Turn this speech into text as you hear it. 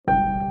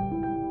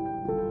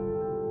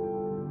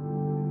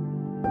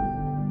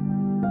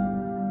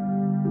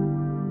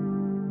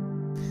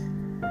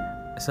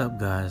What's up,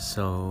 guys?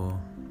 So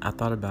I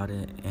thought about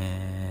it,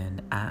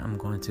 and I am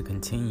going to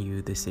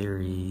continue the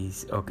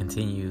series or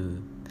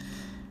continue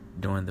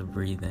doing the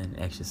breathing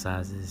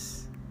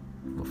exercises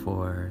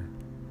before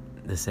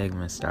the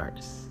segment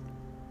starts.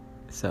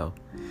 So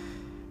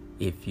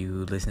if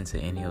you listen to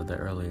any of the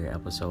earlier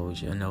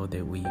episodes, you'll know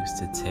that we used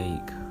to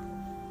take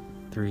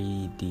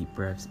 3 deep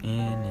breaths in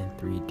and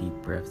 3 deep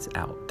breaths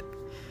out.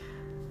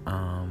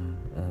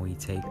 When we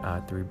take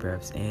our 3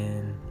 breaths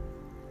in,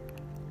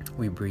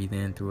 we breathe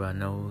in through our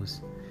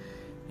nose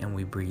and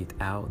we breathe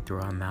out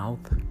through our mouth.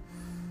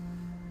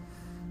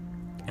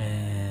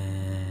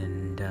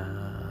 And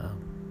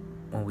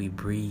when we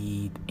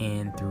breathe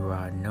in through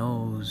our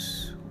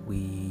nose,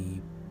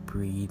 we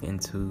breathe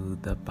into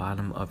the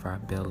bottom of our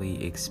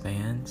belly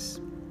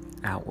expands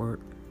outward,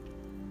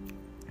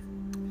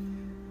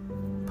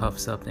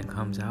 puffs up and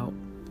comes out.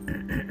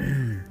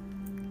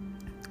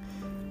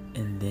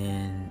 And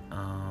then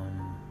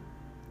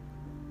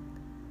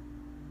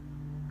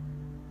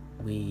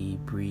we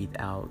breathe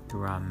out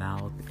through our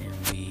mouth and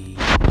we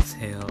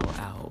exhale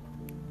out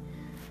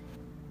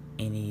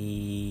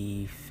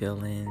any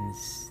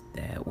feelings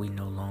that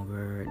no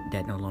longer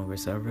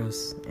serve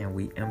us, and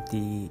we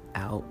empty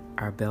out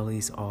our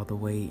bellies all the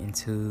way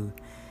until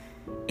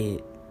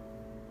it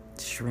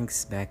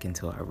shrinks back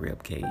into our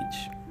rib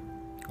cage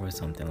or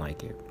something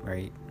like it,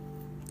 right?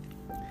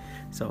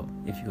 So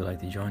if you would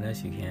like to join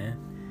us, you can.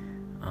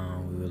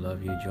 We would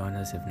love you to join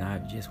us. If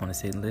not, if you just want to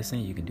sit and listen,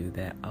 you can do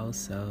that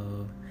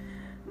also.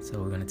 So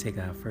we're going to take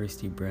our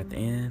first deep breath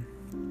in.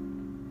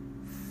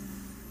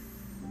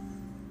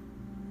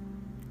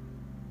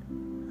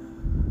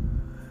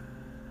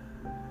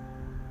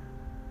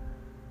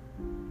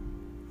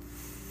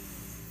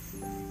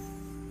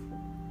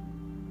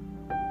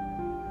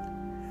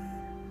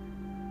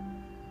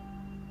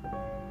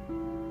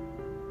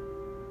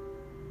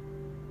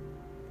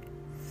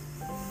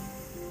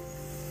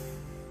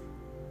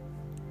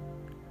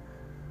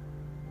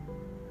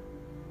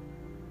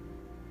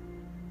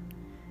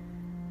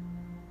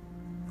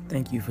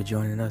 Thank you for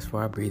joining us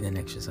for our breathing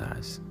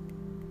exercise.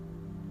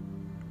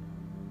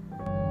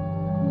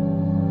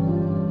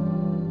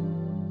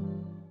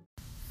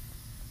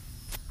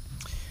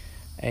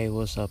 Hey,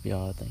 what's up,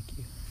 y'all? Thank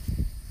you.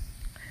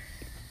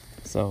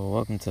 So,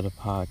 welcome to the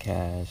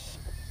podcast.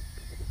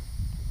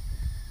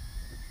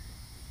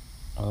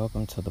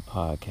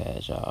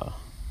 Y'all.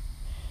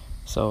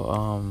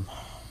 So,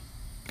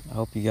 I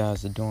hope you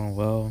guys are doing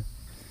well.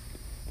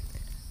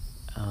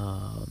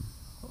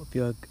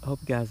 Hope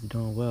you guys are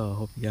doing well.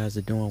 Hope you guys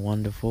are doing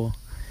wonderful.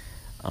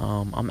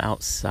 I'm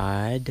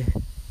outside,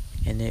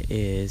 and it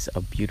is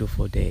a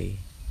beautiful day.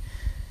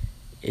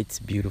 It's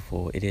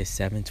beautiful. It is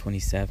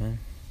 7:27.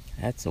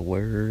 That's a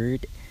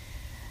word.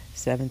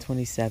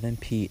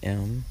 7:27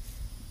 p.m.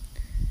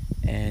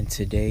 And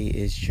today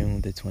is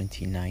June the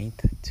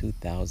 29th,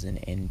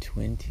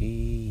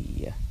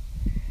 2020.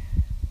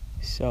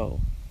 So,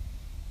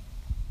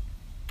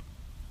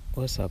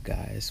 what's up,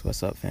 guys?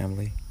 What's up,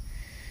 family?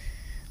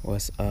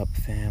 What's up,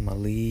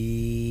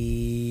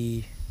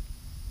 family?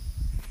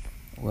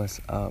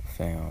 What's up,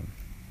 fam?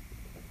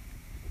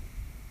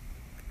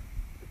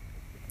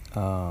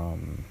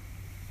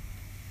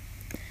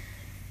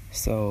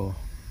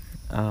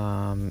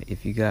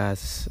 If you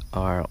guys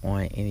are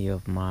on any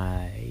of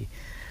my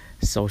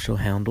social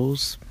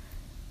handles,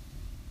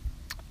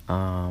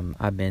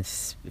 I've been,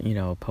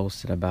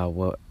 posting about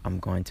what I'm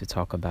going to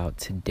talk about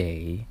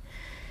today.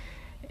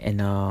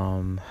 And,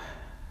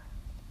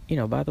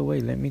 by the way,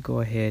 let me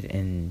go ahead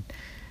and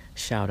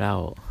shout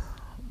out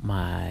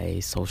my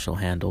social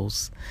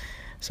handles.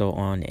 So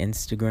on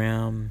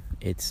Instagram,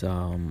 it's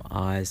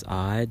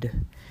OzOdd,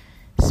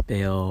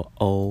 spell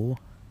O.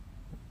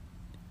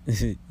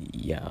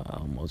 Yeah, I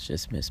almost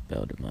just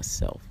misspelled it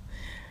myself.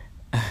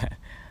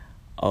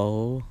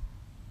 OZODD_.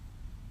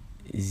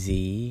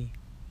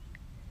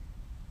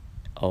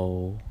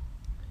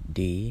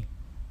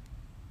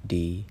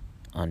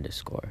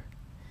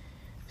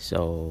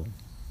 So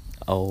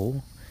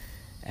O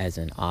as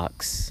in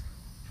ox,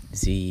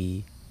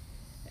 Z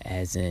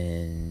as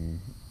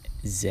in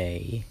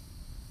zay,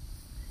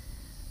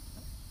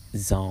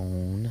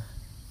 zone.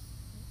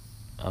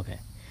 Okay.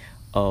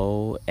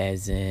 O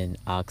as in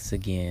ox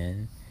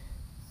again,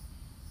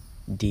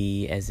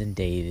 D as in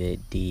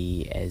David,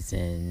 D as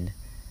in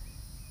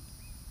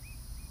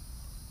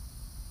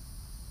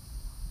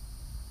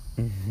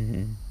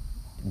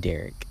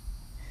Derek,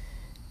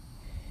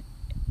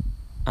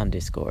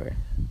 _.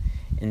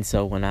 And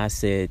so when I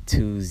said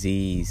 2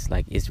 Z's,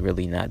 like, it's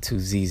really not 2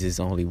 Z's, it's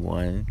only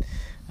one.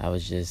 I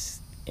was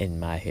just in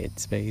my head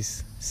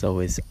space. So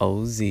it's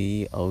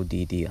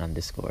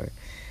OZODD_.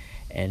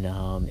 And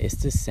it's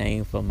the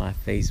same for my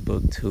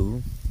Facebook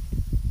too.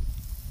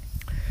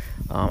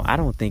 I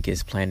don't think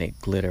it's Planet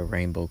Glitter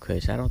Rainbow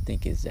Kush. I don't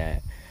think it's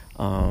that.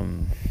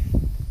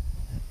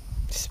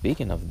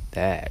 Speaking of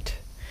that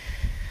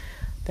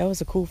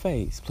was a cool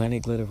face.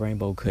 Planet Glitter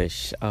Rainbow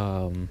Kush.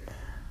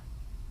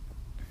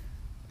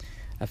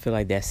 I feel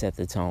like that set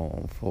the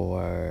tone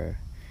for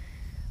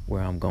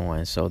where I'm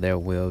going. So there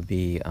will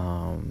be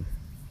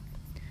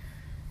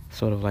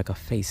sort of like a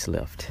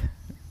facelift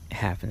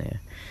happening,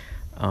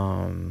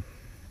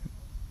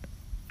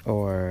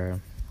 or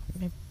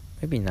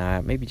maybe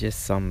not. Maybe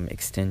just some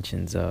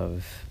extensions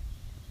of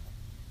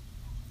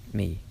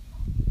me.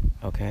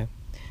 Okay.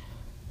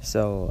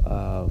 So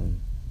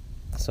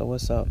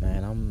what's up,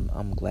 man?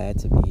 I'm glad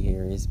to be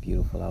here. It's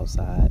beautiful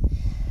outside.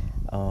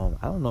 I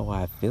don't know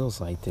why it feels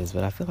like this,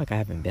 but I feel like I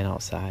haven't been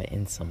outside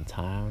in some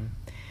time.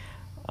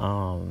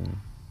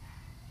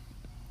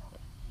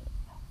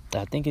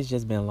 I think it's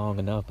just been long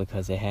enough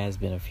because it has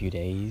been a few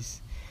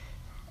days.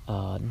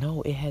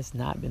 No, it has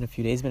not been a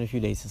few days. It's been a few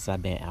days since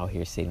I've been out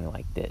here sitting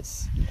like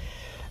this.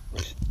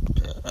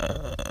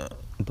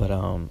 But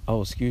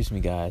oh, excuse me,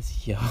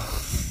 guys. Yo.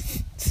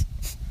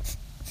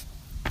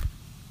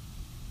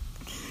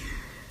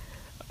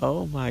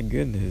 Oh my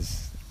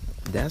goodness.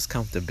 That's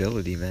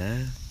comfortability,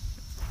 man.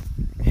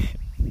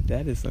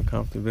 That is some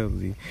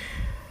comfortability.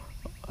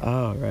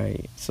 All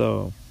right.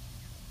 So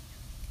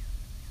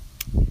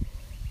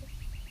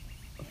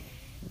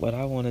what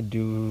I want to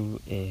do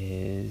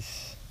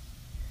is,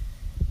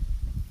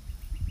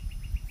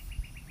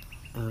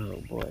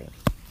 oh boy.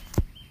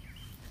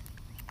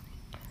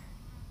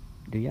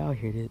 Do y'all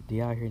hear this? Do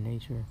y'all hear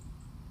nature?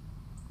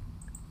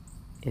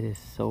 It is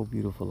so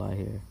beautiful out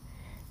here.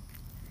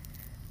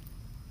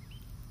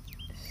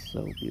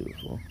 So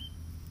beautiful.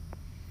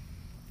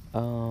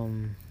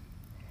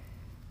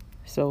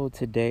 So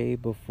today,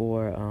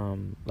 before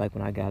like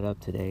when I got up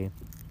today,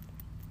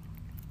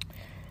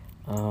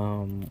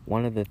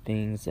 one of the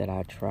things that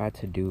I try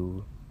to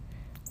do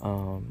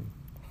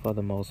for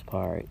the most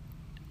part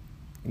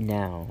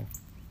now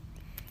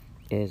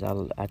is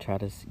I try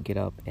to get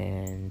up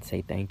and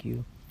say thank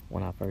you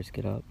when I first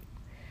get up.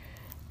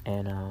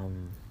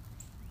 And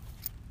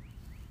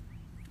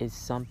it's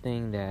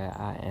something that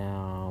I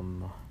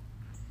am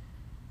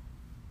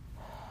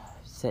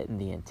setting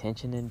the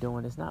intention in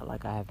doing. It's not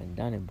like I haven't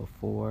done it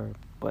before,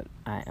 but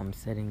I am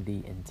setting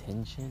the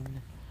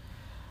intention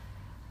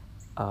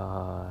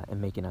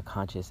and making a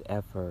conscious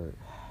effort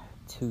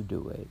to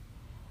do it.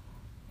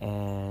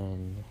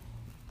 And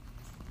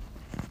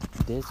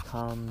this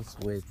comes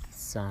with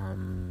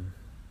some,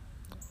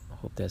 I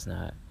hope that's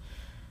not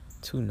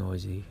too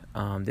noisy.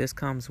 This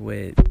comes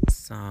with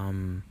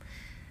some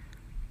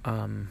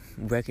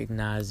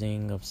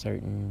recognizing of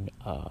certain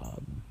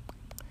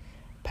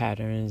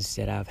patterns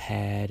that I've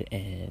had,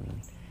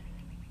 and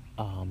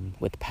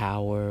with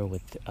power,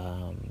 with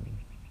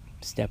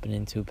stepping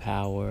into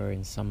power,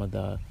 and some of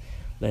the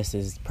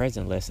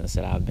present lessons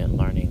that I've been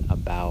learning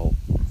about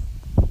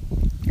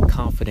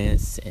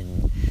confidence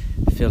and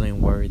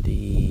feeling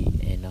worthy,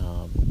 and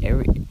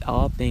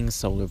all things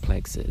solar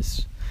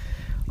plexus,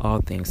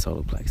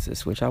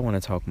 which I want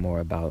to talk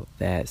more about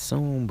that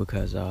soon,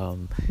 because I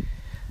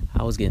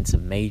was getting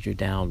some major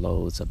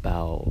downloads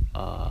about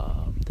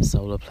the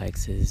solar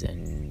plexus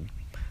and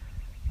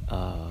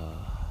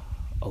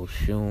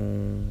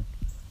Oshun,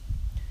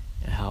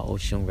 and how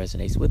Oshun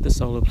resonates with the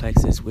solar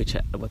plexus, which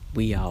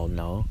we all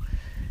know.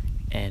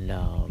 And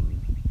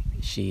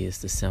she is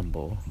the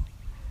symbol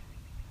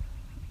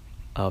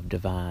of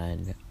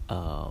divine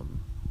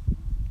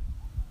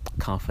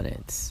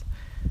confidence.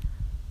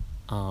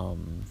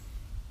 And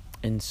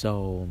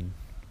so,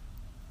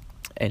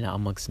 and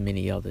amongst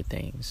many other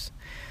things,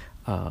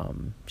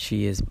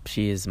 she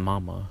is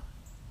mama.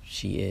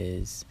 She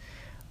is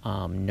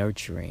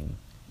nurturing.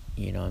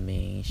 You know what I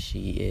mean?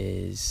 She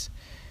is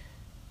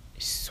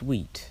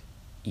sweet.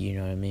 You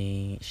know what I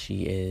mean?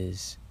 She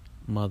is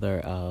mother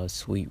of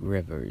sweet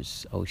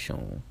rivers,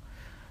 Oshun,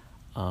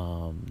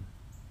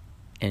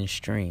 and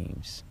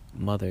streams,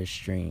 mother of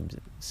streams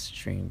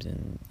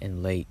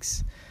and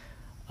lakes.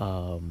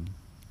 I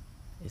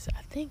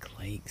think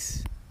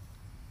lakes.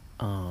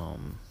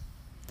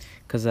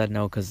 Cause I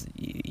know, cause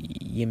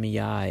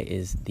Yemiyai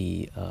is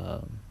the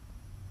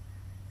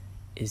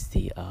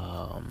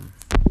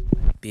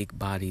big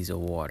bodies of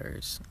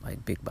waters,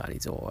 like big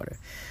bodies of water.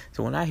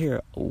 So when I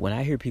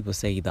hear people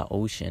say the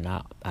ocean,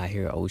 I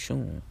hear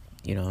Oshun.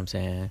 You know what I'm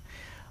saying?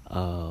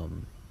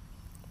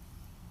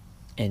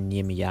 And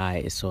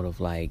Yemiyai is sort of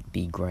like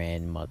the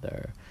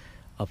grandmother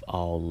of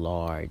all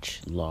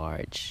large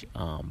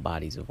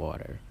bodies of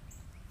water.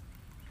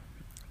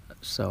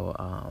 So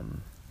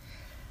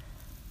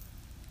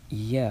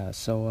yeah.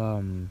 So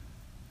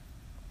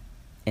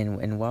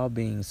and while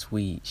being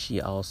sweet,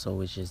 she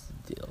also is just,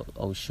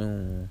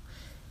 Oshun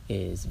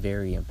is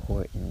very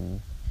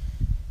important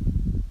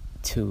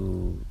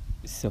to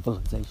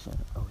civilization.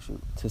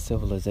 To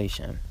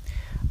civilization.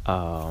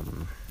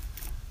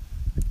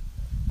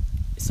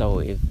 So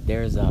if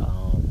there's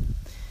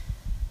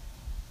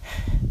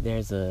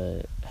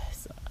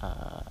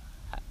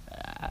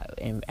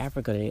in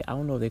Africa, I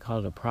don't know if they call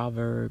it a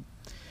proverb.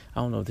 I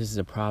don't know if this is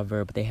a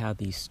proverb, but they have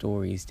these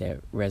stories that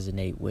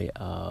resonate with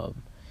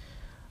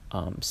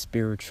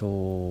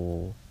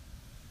spiritual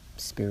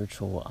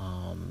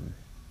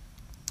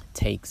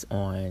takes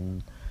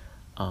on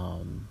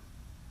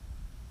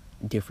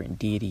different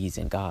deities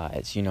and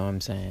gods, you know what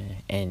I'm saying?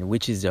 And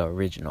which is the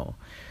original,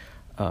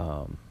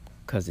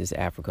 because it's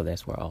Africa,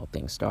 that's where all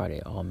things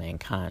started, all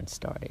mankind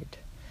started.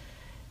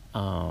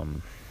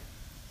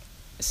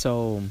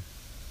 So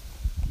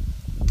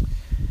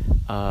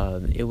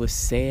it was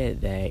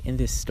said that in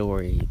this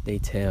story they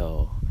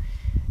tell,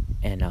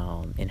 and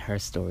in her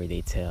story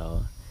they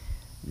tell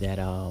that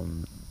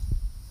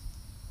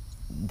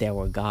there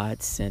were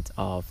gods sent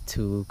off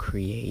to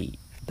create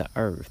the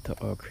earth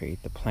or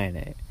create the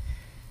planet,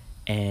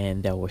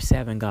 and there were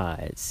 7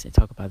 gods. They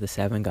talk about the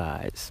 7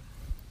 gods,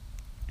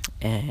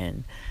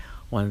 and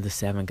one of the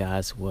 7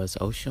 gods was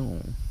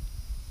Oshun.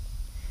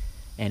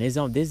 And it's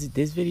on this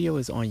video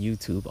is on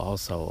YouTube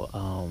also.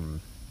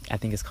 I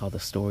think it's called The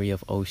Story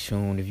of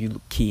Oshun. If you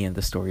key in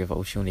The Story of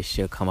Oshun, it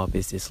should come up.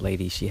 It's this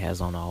lady, she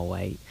has on all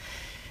white,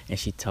 and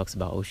she talks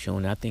about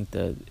Oshun. I think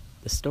the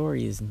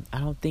story is, I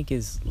don't think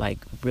is like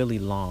really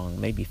long,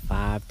 maybe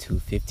 5 to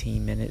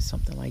 15 minutes,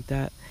 something like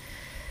that.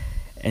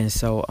 And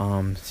so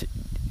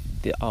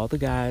all the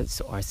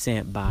gods are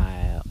sent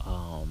by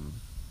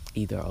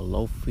either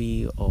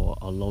Olofi or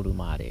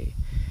Olodumare.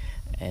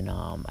 And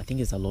I think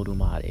it's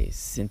Olodumare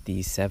sent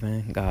these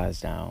 7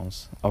 gods down,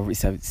 or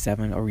 7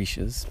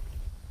 Orishas.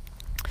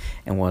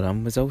 And one of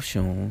them was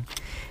Oshun.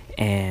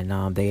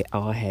 And they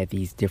all had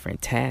these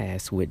different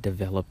tasks with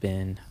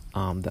developing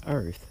the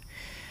earth.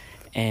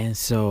 And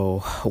so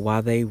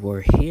while they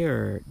were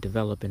here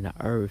developing the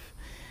earth,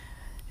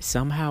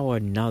 somehow or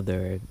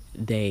another,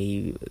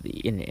 they,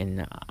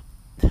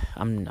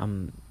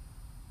 I'm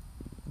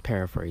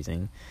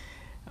paraphrasing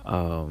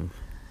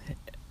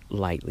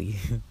lightly.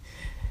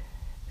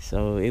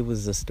 So it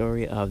was a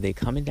story of they're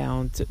coming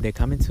to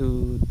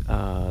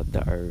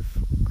the earth,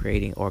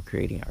 creating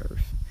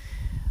earth.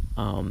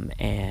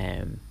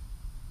 And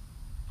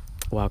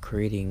while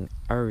creating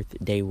earth,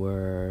 they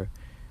were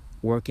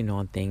working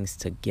on things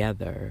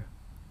together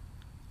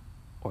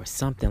or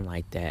something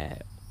like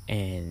that.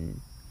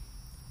 And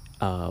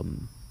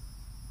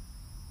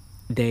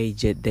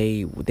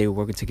they were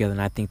working together,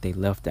 and I think they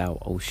left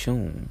out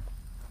Oshun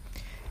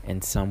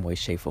in some way,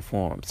 shape, or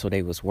form. So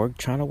they was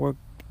trying to work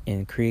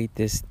and create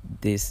this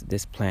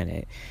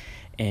planet,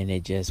 and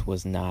it just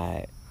was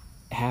not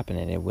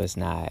happening. It was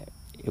not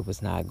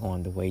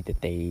going the way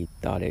that they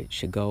thought it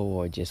should go,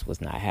 or just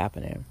was not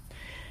happening.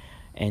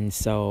 And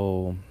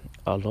so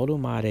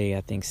Olodumare,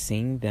 I think,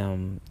 seeing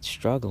them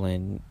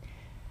struggling,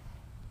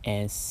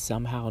 and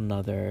somehow or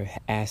another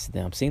asked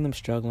them, seeing them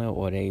struggling,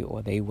 or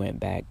they went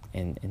back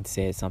and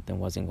said something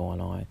wasn't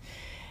going on,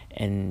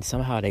 and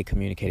somehow they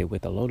communicated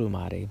with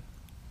Olodumare.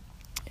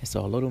 And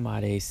so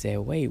Olodumare said,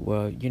 wait,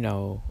 well,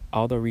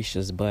 all the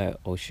Orishas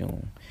but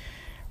Oshun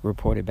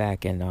reported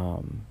back,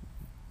 and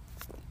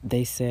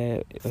they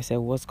said,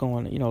 what's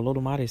going on?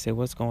 Olodumare said,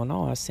 what's going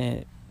on? I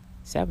sent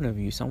 7 of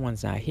you,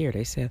 someone's not here.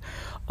 They said,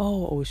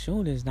 oh,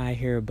 Oshun is not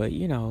here, but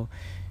we don't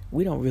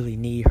really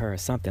need her, or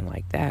something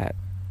like that.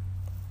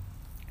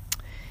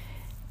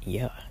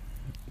 Yeah,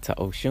 to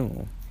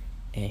Oshun.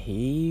 And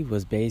he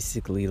was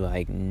basically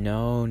like,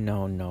 no.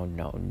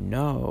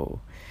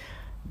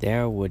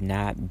 There would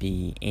not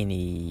be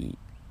any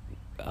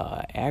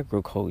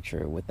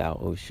agriculture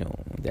without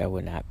Oshun. There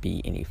would not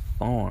be any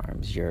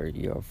farms.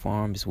 Your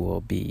farms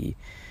will be,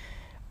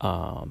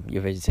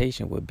 your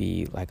vegetation would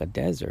be like a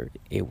desert.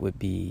 It would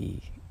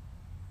be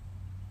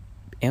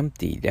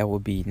empty. There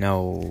would be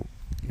no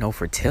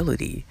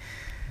fertility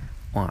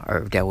on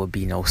earth. There would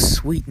be no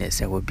sweetness.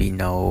 There would be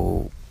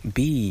no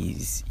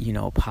bees,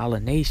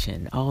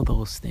 pollination, all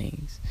those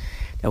things.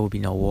 There would be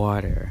no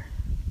water.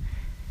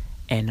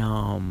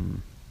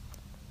 And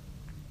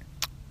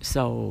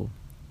so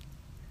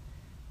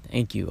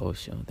thank you,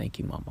 Oshun. Thank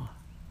you, Mama.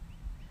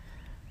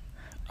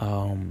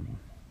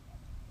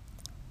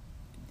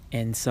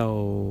 And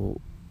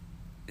so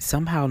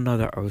somehow or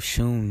another,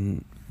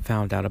 Oshun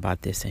found out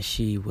about this, and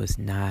she was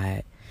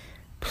not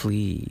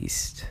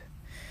pleased.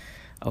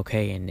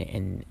 Okay,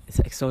 and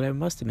so there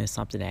must have been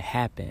something that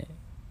happened,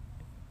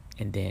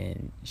 and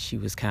then she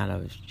was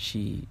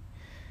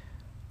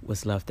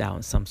left out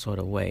in some sort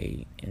of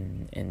way,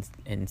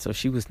 and so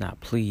she was not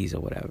pleased,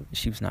 or whatever.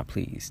 She was not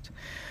pleased.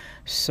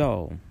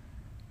 So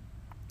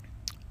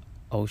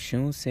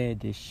Oshun said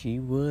that she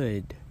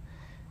would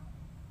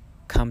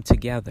come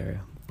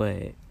together,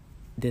 but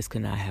this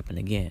could not happen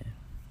again.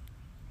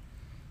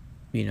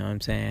 You know what I'm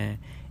saying?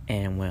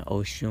 And when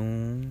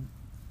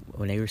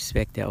they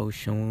respected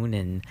Oshun,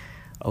 and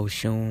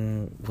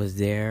Oshun was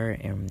there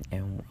and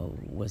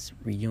was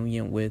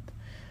reunion with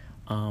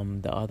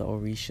the other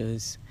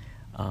Orishas,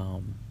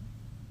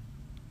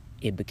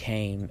 it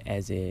became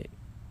as it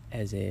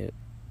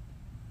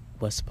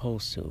was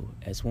supposed to,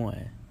 as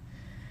one.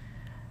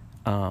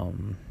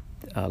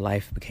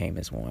 Life became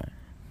as one.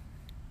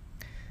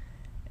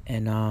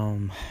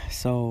 And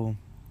so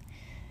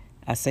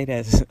I tell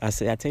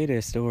you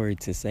that story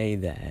to say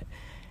that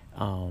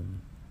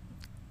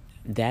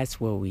that's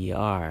where we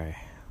are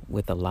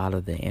with a lot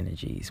of the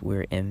energies.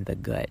 We're in the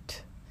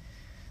gut.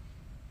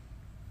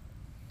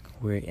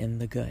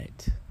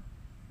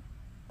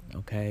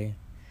 Okay?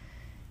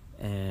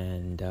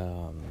 And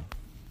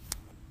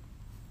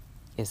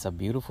it's a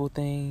beautiful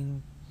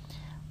thing,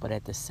 but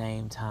at the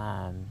same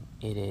time,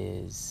 it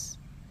is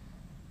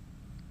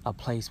a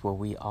place where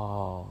we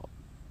all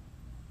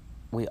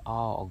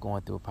are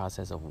going through a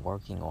process of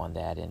working on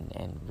that,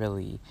 and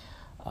really,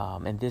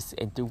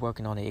 and through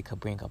working on it, it could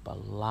bring up a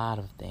lot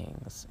of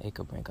things. It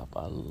could bring up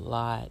a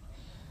lot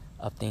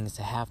of things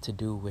that have to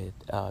do with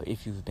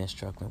if you've been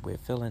struggling with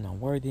feeling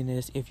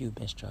unworthiness, if you've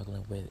been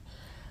struggling with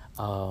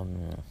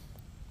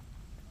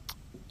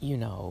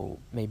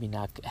maybe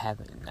not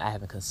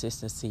having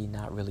consistency,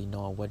 not really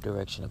knowing what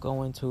direction to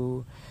go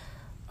into,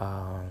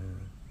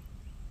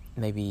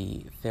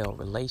 maybe failed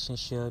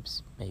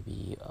relationships,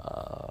 maybe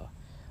a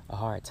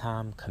hard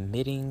time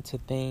committing to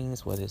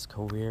things, whether it's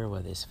career,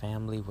 whether it's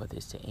family, whether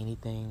it's to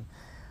anything.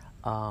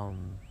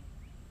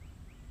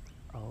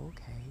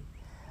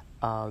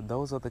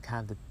 Those are the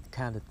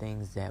kind of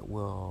things that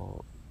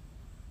will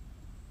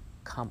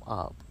come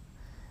up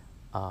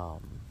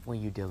when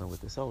you're dealing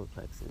with the solar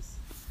plexus.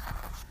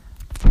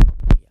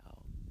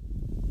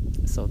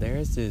 So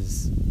there's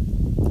this,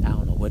 I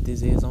don't know what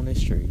this is on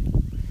this tree,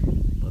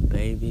 but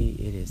baby,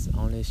 it is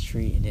on this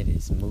tree and it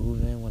is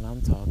moving. When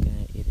I'm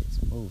talking, it is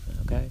moving,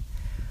 okay?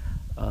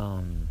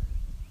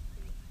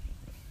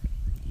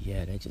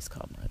 Yeah, that just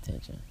caught my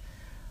attention.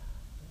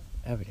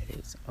 Whatever that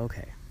is.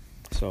 Okay,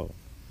 so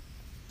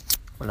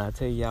when I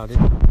tell y'all this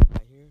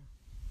right here,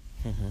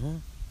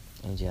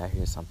 and yeah, I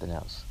hear something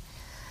else.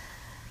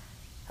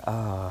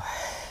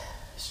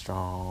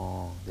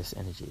 Strong. This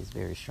energy is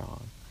very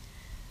strong.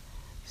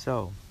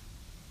 So,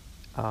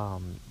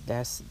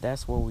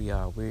 that's where we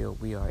are.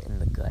 We are in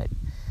the gut,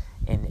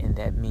 and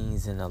that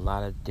means in a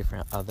lot of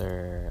different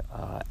other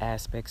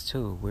aspects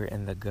too. We're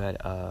in the gut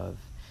of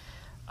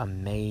a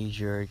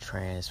major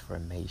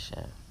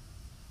transformation.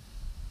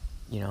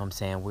 You know what I'm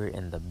saying? We're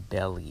in the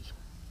belly.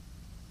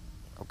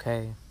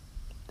 Okay,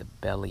 the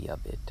belly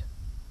of it.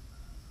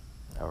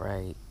 All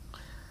right.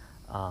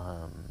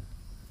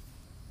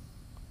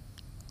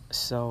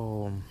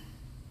 So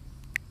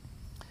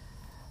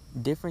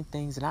different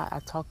things, and I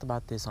talked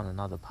about this on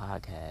another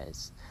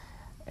podcast,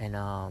 and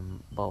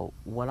but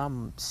what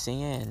I'm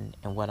seeing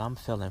and what I'm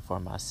feeling for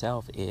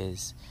myself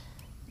is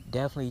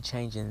definitely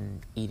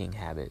changing eating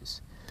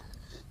habits.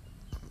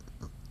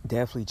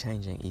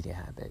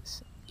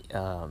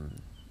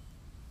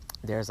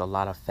 There's a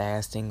lot of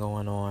fasting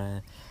going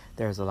on.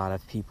 There's a lot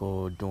of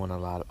people doing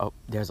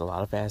there's a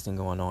lot of fasting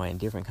going on, and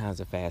different kinds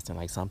of fasting.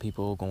 Like some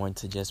people going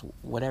to just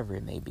whatever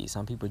it may be.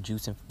 Some people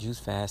juice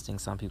fasting.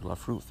 Some people are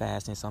fruit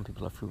fasting. Some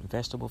people are fruit and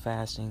vegetable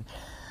fasting.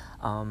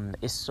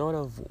 It's sort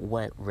of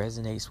what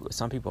resonates with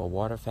some people are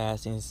water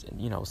fasting.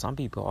 Some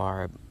people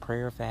are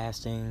prayer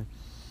fasting.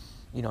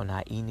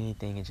 Not eating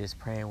anything and just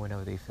praying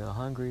whenever they feel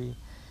hungry.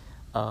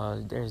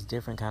 There's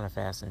different kind of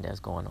fasting that's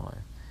going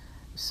on.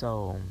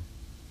 So,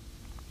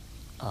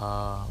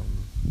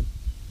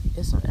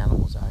 there's some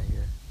animals out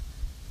here.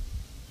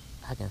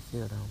 I can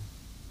feel them.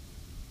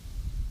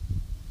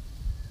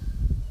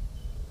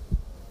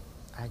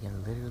 I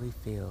can literally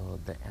feel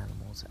the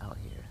animals out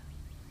here.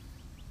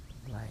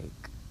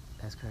 Like,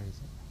 that's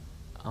crazy.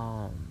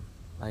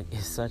 Like,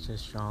 it's such a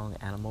strong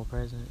animal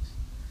presence.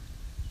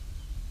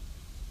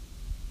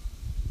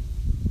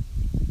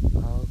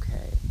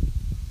 Okay.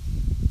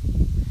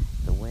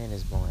 The wind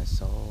is blowing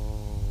so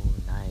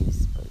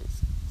nice, but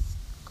it's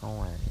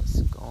going,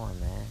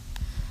 man.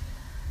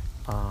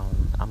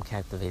 I'm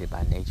captivated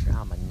by nature.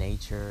 I'm a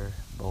nature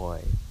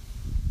boy.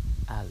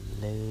 I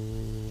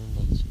love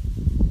nature.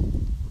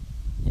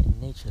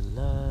 And nature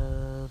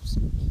loves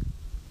me.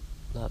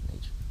 Love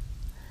nature.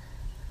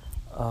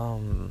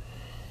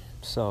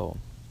 So,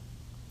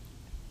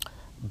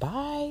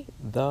 by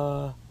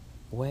the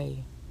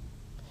way,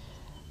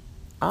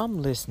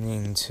 I'm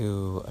listening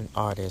to an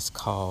artist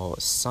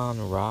called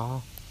Sun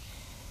Ra.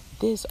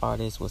 This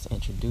artist was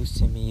introduced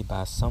to me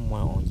by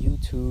someone on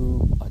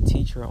YouTube, a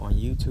teacher on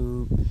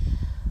YouTube.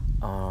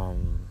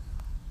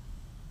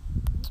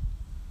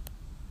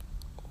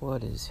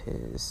 What is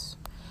his?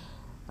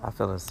 I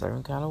feel a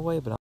certain kind of way,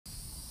 but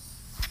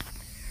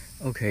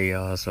okay,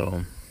 y'all.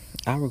 So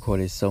I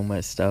recorded so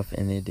much stuff,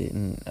 and it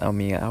didn't. I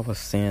was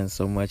saying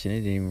so much, and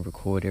it didn't even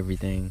record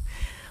everything.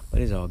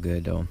 But it's all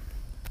good though,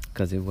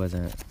 because it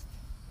wasn't.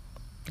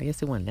 I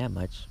guess it wasn't that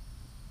much.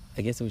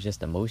 I guess it was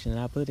just emotion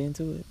that I put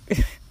into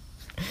it.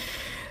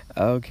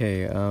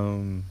 Okay.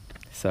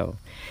 So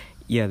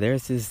yeah,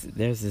 there's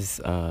this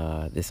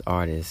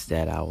artist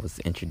that I was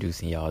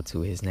introducing y'all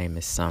to. His name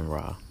is Sun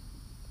Ra.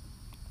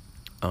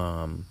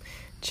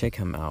 Check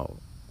him out.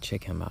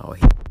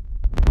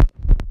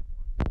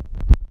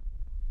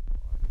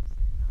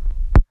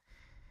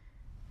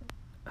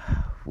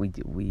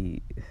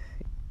 We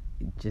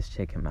just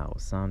check him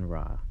out, Sun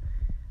Ra.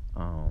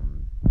 I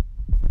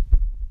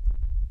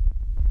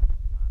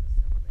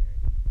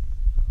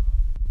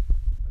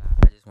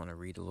just want to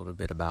read a little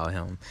bit about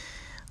him.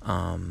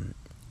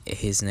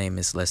 His name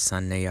is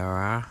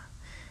Lasaniara.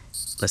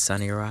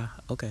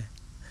 Okay.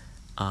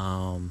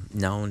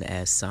 Known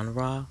as Sun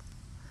Ra.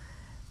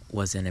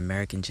 was an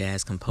American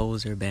jazz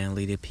composer, band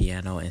leader,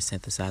 piano and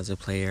synthesizer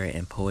player,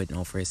 and poet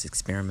known for his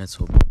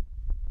experimental performances.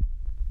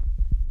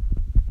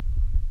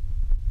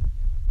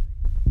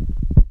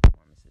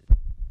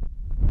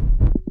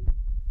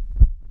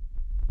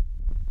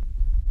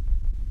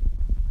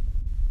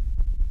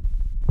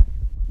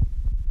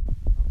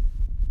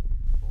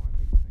 Born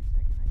May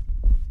 22nd,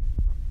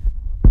 1914, Birmingham,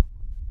 Alabama.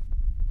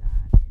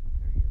 Died May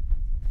 30th,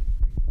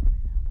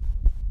 1993, Birmingham,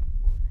 Alabama.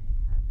 Full name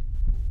Herman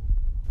Poole Clark.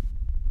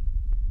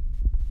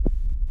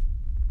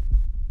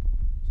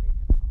 Check him out.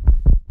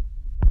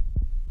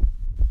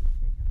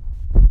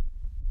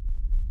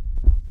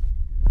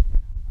 Check him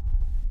out.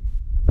 I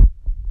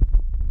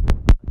was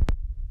introduced to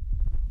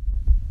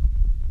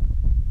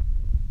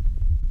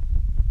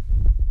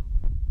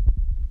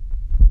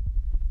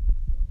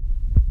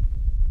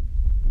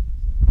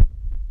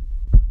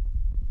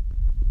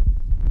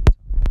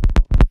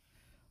by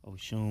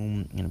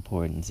Oshun, and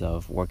importance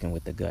of working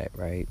with the gut,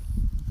 right?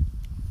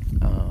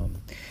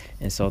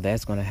 And so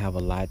that's going to have a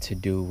lot to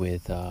do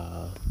with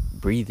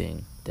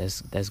breathing.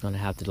 That's going to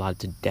have a lot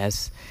to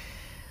that's.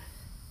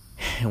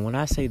 And when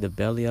I say the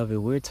belly of it,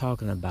 we're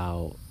talking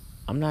about.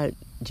 I'm not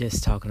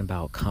just talking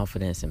about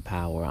confidence and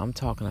power. I'm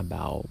talking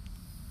about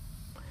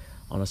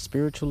on a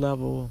spiritual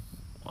level.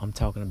 I'm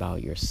talking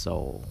about your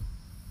soul,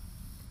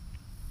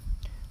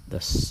 the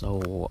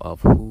soul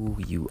of who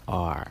you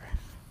are.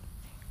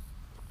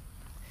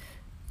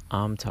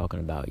 I'm talking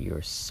about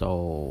your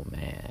soul,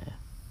 man.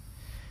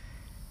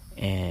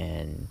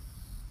 And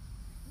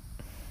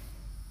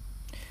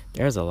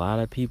there's a lot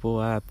of people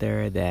out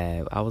there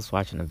that I was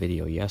watching a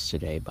video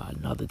yesterday by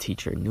another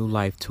teacher, New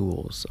Life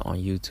Tools on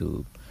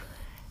YouTube.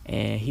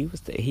 And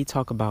he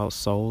talked about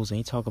souls, and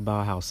he talked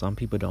about how some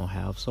people don't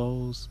have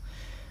souls.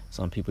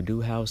 Some people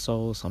do have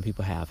souls. Some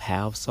people have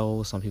half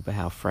souls. Some people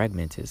have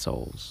fragmented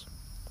souls.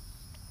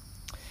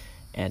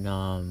 And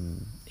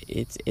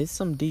it's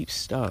some deep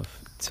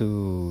stuff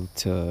to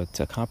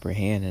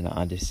comprehend and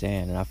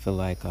understand. And I feel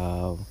like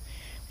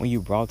when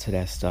you brought to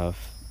that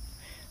stuff,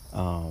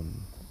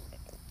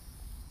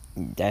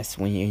 that's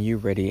when you're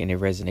ready and it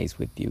resonates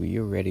with you.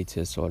 You're ready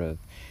to sort of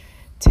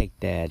take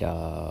that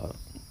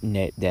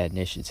that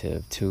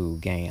initiative to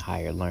gain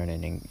higher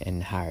learning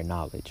and higher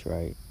knowledge,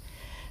 right?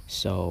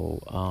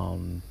 So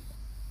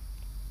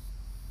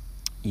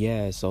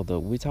so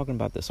we're talking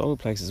about the solar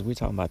plexus. We're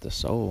talking about the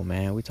soul,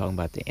 man. We're talking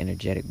about the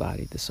energetic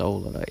body, the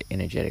soul of the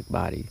energetic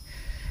body,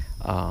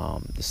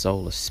 the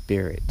soul of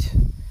spirit.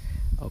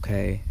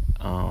 Okay,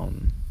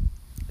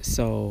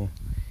 so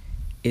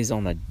it's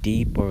on a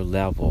deeper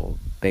level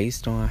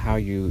based on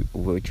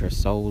what your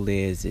soul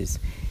is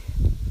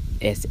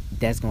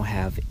that's gonna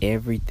have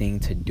everything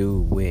to do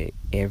with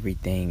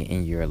everything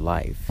in your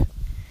life.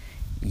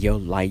 Your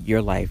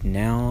life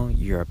now,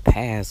 your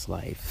past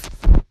life.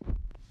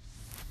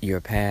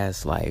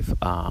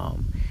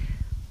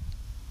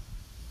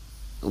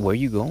 Where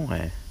you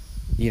going?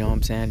 You know what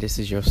I'm saying? This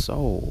is your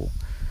soul.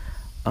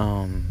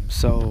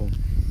 So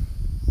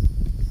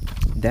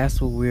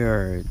that's what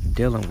we're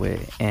dealing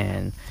with.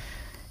 And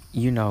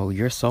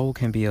your soul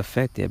can be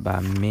affected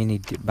by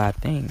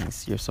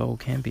things. Your soul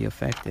can be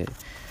affected.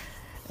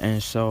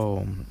 And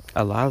so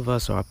a lot of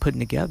us are putting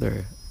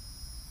together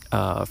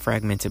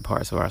fragmented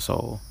parts of our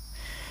soul.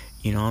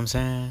 You know what I'm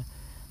saying?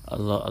 A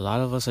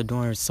lot of us are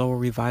doing soul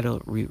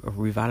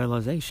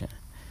revitalization.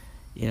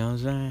 You know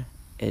what I'm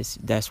saying?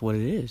 That's what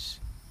it is.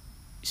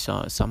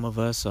 So some of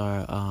us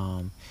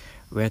are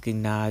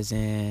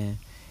recognizing,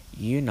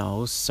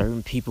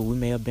 certain people we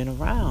may have been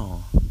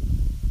around.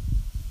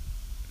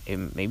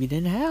 It maybe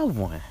didn't have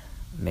one.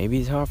 Maybe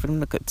it's hard for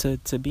them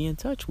to be in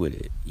touch with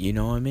it. You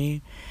know what I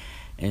mean?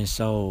 And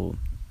so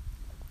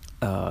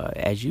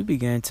as you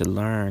begin to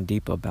learn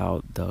deep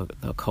about the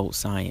occult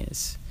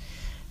science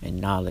and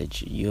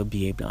knowledge, you'll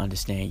be able to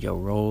understand your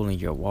role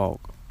and your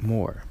walk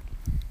more.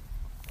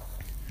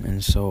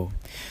 And so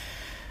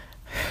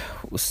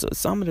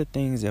some of the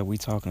things that we're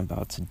talking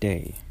about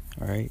today,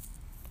 right,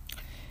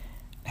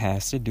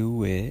 has to do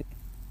with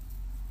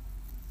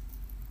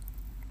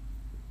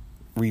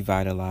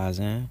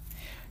revitalizing,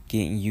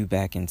 getting you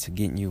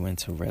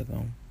into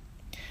rhythm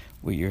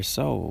with your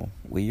soul,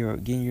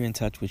 getting you in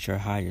touch with your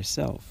higher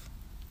self.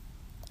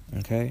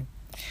 Okay?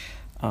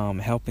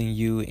 Helping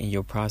you in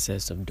your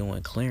process of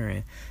doing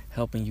clearing,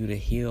 helping you to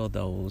heal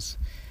those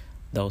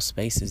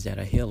spaces that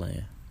are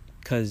healing.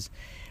 Because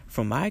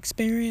from my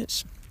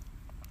experience,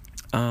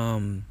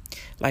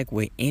 like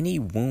with any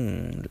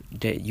wound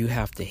that you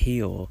have to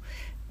heal,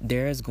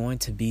 there's going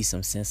to be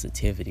some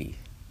sensitivity.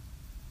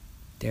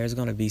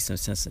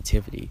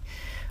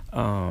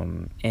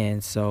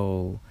 And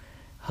so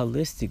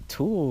holistic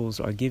tools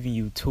are giving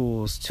you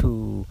tools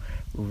to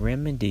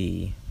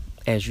remedy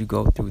as you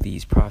go through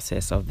these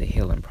process of the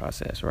healing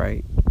process,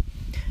 right?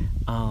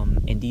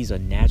 And these are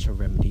natural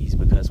remedies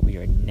because we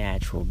are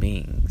natural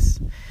beings.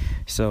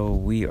 So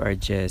we are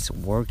just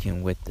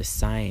working with the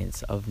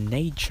science of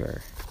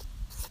nature,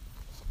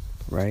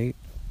 right?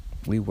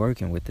 We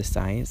working with the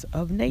science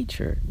of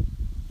nature.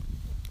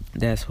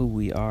 That's who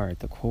we are at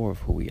the core of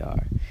who we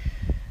are.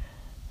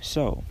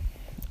 So,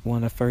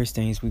 one of the first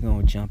things we're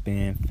going to jump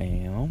in,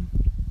 fam,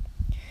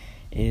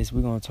 is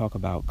we're going to talk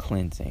about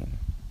cleansing.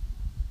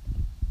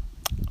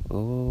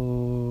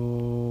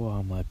 Oh,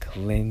 I'm a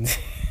cleanse.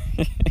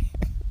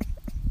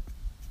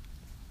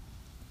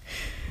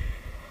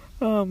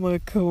 I'm a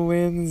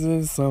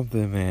cleansing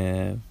something,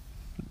 man.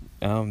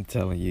 I'm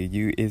telling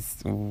you,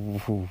 it's.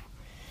 Ooh.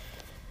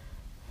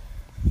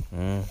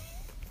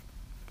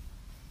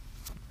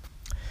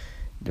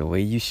 The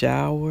way you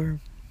shower,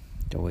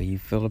 the way you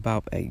feel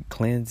about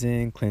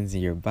cleansing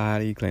your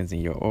body, cleansing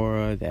your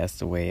aura, that's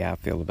the way I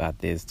feel about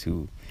this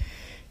too.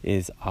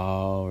 It's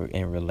all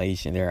in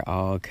relation. They're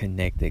all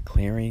connected.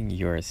 Clearing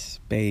your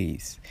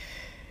space.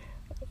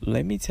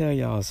 Let me tell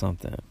y'all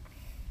something.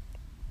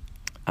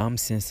 I'm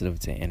sensitive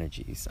to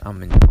energies.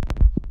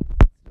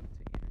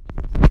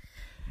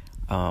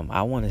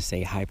 I want to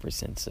say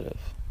hypersensitive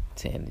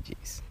to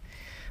energies.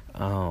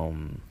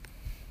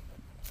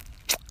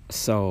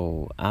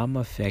 So I'm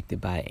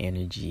affected by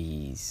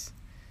energies.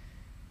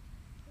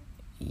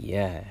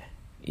 Yeah,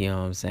 you know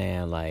what I'm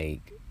saying.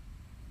 Like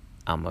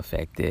I'm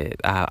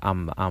affected.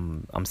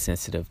 I'm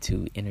sensitive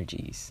to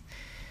energies.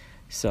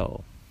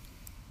 So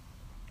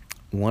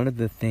one of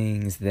the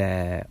things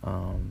that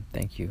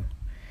thank you.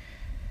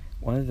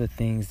 One of the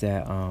things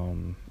that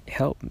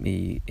helps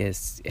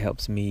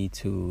me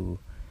to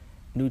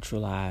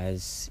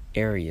neutralize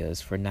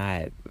areas for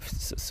not,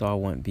 so I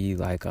wouldn't be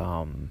like you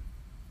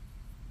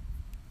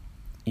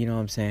know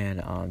what I'm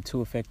saying,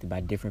 too affected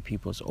by different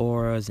people's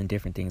auras and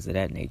different things of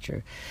that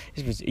nature.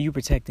 You're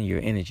protecting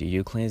your energy,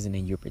 you're cleansing,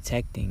 and you're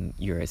protecting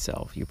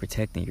yourself, you're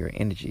protecting your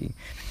energy,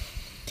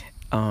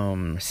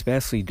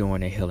 especially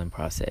during the healing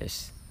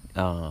process.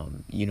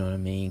 You know what I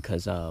mean?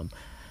 Because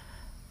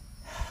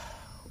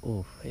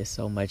it's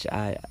so much.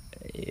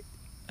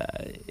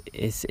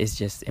 It's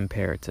just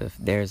imperative.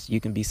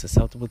 You can be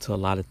susceptible to a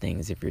lot of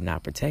things if you're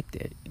not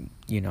protected,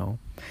 you know.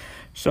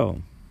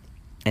 So,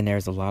 and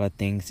there's a lot of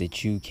things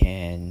that you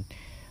can.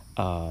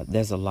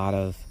 There's not a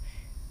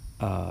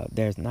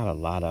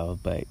lot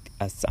of, but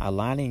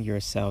aligning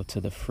yourself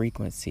to the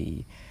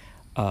frequency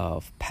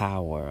of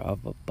power,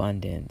 of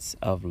abundance,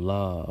 of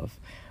love,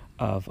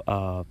 of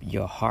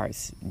your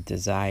heart's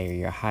desire,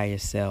 your higher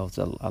self's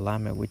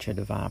alignment with your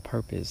divine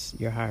purpose,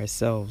 your higher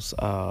self's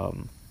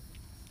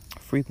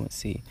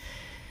frequency.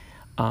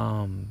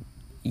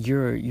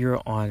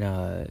 You're on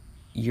a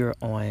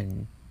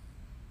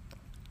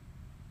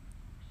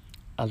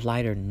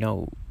lighter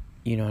note.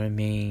 You know what I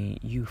mean?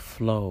 You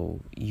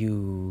flow.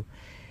 You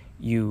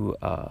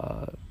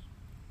are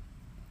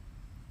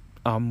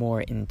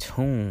more in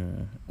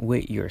tune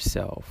with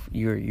yourself.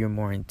 You're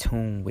more in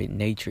tune with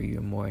nature.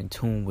 You're more in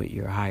tune with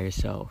your higher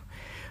self.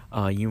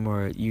 You're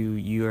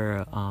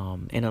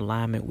in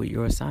alignment with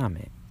your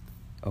assignment.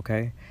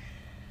 Okay.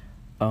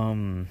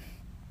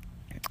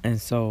 And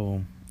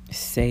so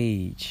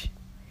sage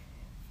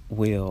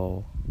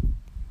will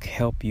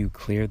help you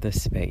clear the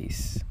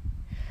space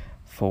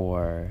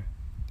for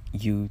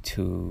you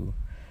to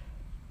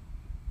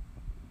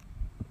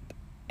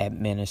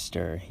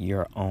administer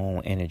your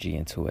own energy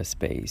into a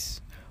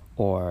space,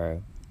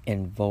 or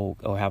invoke,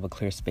 or have a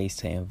clear space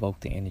to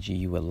invoke the energy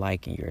you would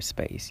like in your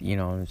space. You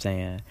know what I'm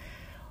saying?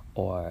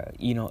 Or,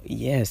 you know,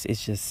 yes,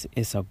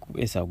 it's a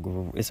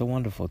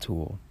wonderful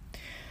tool.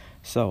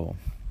 So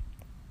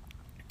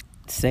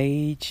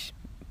sage,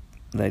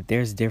 like,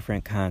 there's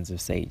different kinds of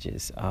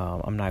sages.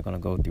 I'm not going to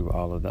go through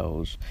all of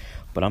those,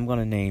 but I'm going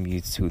to name you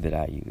two that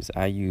I use.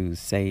 I use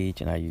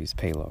sage and I use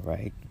palo,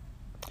 right?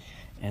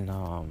 And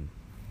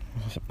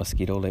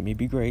mosquito, let me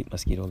be great.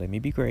 Mosquito, let me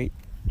be great.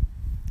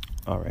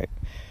 All right.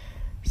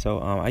 So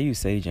I use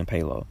sage and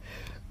palo.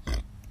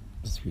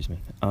 Excuse me.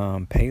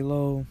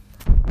 Palo.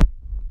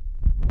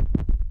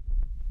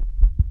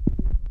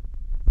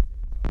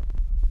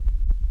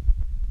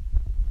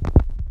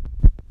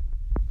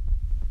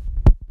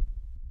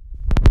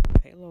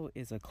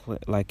 Is a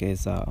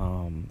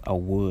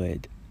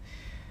wood,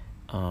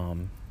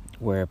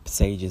 where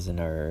sage is an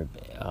herb.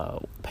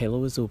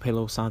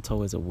 Palo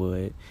Santo is a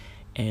wood,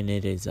 and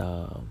it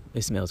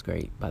smells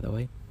great, by the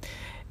way,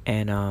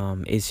 and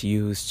it's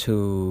used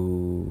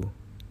to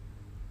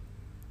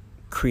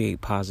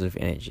create positive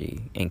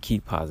energy and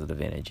keep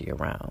positive energy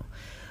around.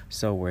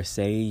 So where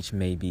sage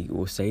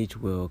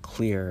will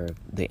clear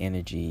the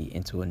energy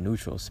into a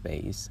neutral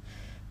space,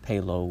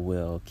 palo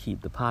will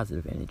keep the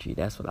positive energy.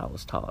 That's what I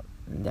was taught.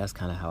 And that's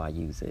kind of how I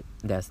use it.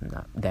 That's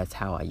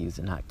how I use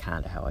it, not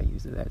kind of how I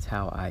use it. That's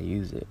how I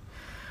use it.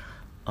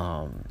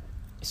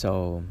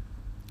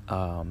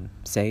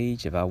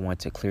 Sage, if I want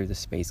to clear the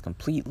space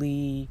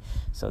completely,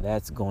 so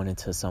that's going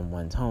into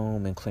someone's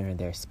home and clearing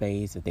their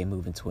space. If they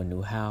move into a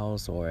new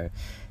house, or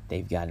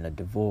they've gotten a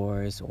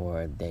divorce,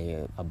 or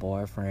they a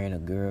boyfriend, a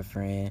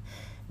girlfriend,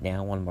 they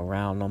don't want them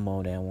around no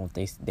more. They don't want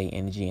they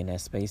energy in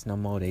that space no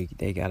more.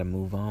 They got to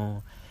move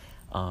on.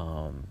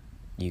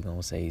 You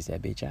gonna sage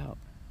that bitch out.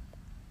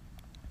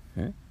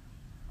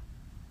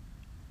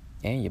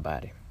 And your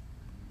body.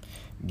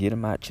 Get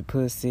them out your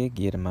pussy,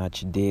 get them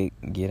out your dick,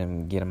 get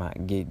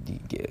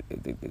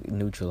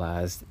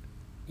neutralize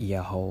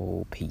your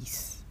whole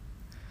piece.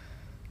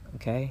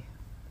 Okay?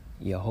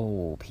 Your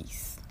whole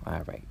piece.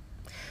 All right.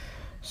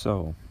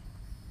 So,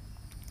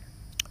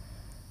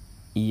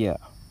 yeah.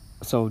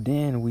 So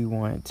then we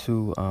want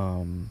to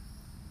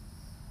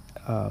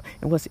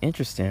and what's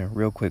interesting,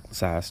 real quick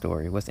side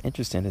story. What's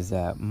interesting is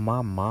that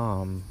my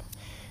mom,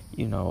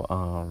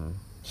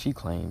 she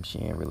claims she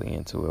ain't really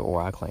into it,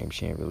 or I claim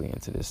she ain't really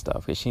into this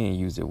stuff because she ain't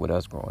used it with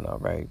us growing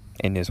up, right?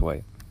 In this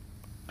way.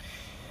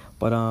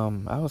 But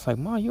I was like,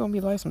 Mom, you want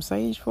me to light some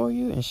sage for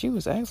you? And she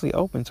was actually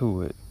open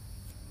to it.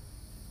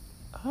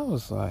 I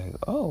was like,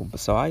 oh,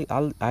 so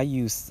I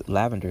use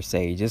lavender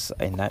sage,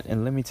 and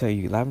let me tell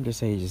you, lavender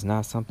sage is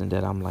not something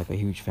that I'm like a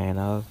huge fan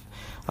of.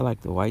 I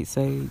like the white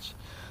sage,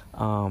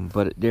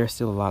 but there's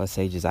still a lot of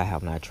sages I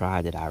have not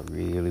tried that I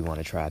really want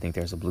to try. I think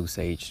there's a blue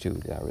sage too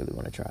that I really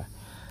want to try.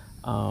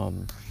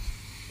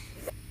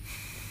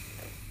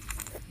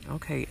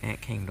 Okay,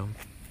 Ant Kingdom.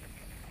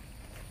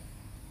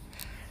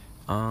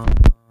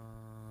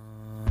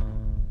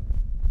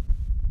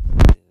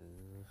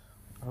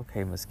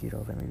 Okay,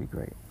 mosquito, let me be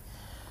great.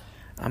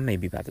 I may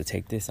be about to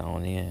take this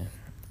on in.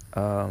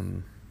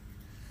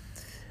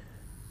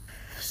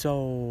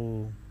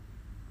 So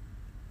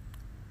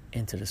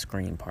into the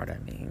screen part,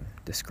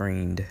 the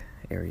screened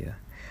area.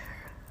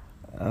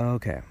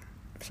 Okay,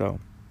 so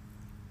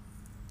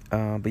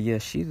but yeah,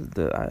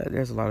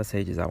 there's a lot of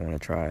sages I want to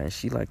try, and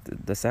she liked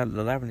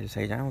the lavender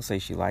sage. I don't say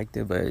she liked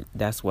it, but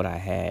that's what I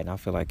had, and I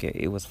feel like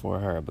it was for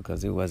her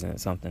because it wasn't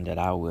something that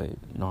I would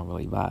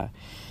normally buy.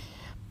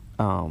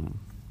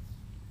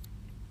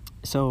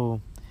 So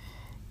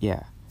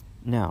yeah,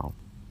 now,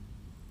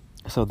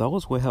 so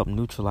those will help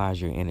neutralize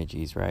your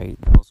energies, right?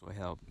 Those will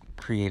help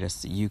create a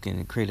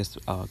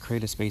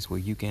space where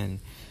you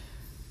can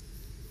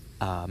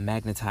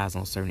magnetize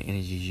on certain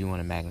energies you want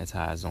to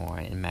magnetize on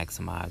and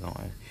maximize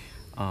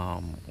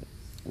on.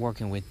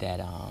 Working with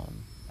that, I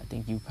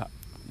think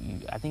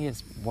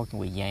it's working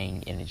with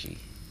yang energy,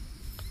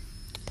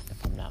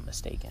 if I'm not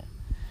mistaken.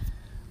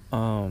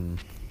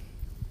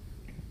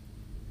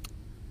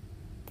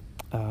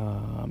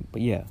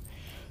 But yeah,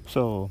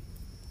 so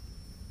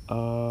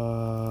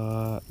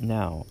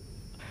now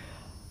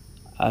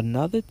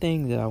another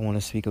thing that I want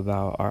to speak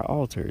about are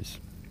altars.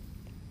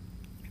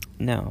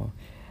 Now,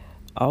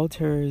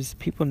 altars,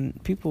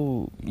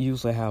 people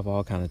usually have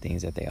all kind of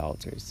things at their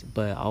altars,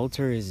 but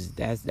altars,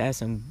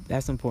 that's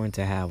important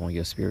to have on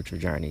your spiritual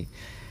journey,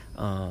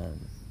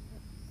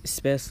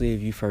 especially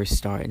if you first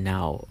starting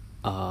out.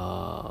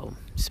 What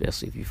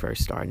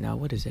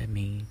does that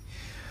mean?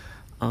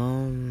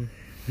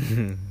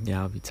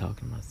 Yeah, I'll be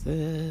talking to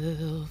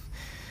myself.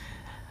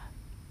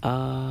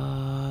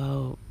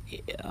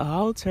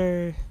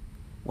 Altar.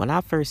 When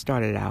I first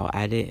started out,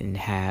 I didn't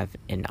have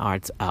an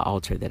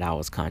altar that I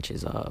was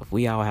conscious of.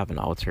 We all have an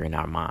altar in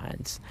our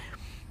minds,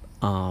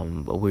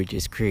 but we're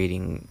just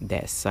creating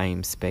that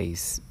same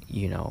space,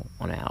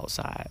 on the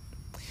outside.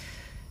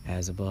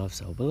 As above,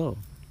 so below.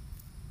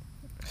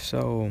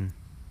 So,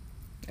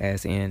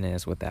 as in,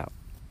 as without.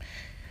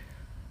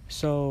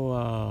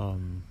 So,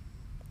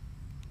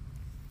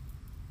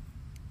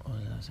 what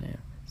was I saying?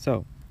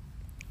 So,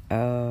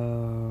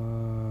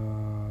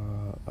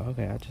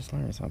 okay, I just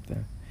learned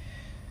something.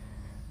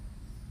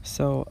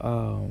 So,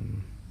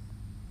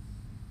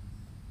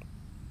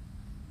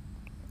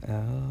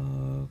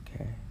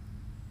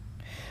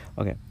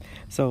 okay.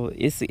 So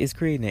it's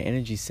creating an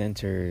energy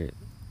center,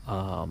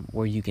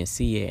 where you can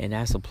see it, and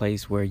that's a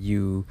place where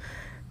you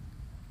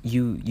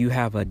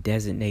have a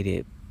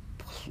designated,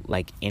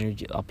 like,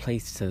 energy, a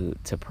place to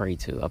pray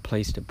to, a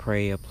place to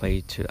pray, a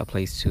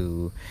place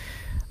to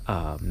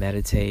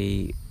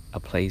meditate, a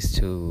place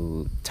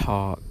to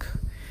talk,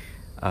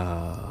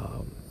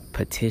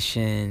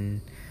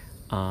 petition.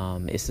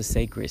 It's a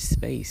sacred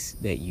space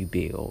that you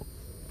build,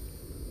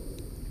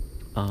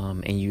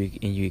 and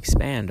you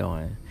expand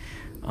on,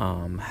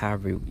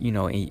 however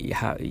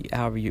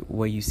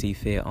where you see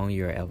fit on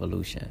your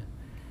evolution.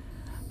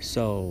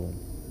 So,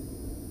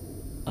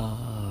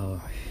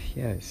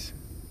 yes.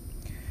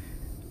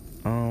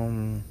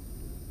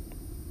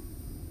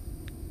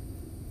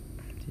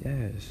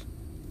 Yes.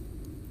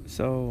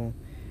 So,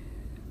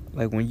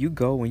 like, when you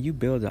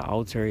build an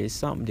altar, it's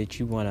something that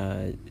you want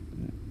to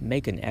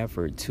make an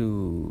effort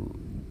to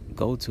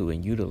go to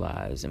and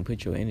utilize and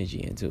put your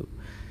energy into,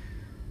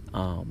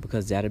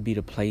 because that'll be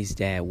the place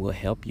that will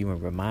help you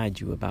and remind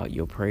you about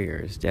your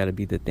prayers. That'll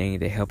be the thing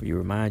that help you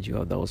remind you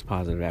of those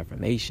positive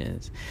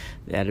affirmations.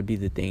 That'll be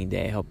the thing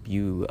that help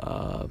you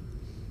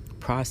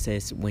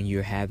process when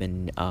you're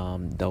having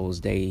those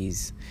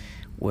days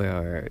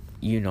where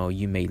you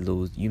may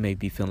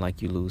be feeling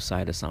like you lose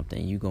sight of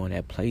something. You go in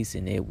that place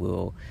and it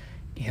will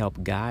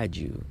help guide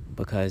you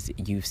because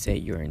you've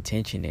set your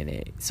intention in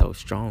it so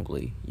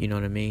strongly. You know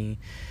what I mean?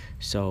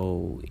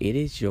 So it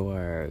is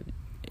your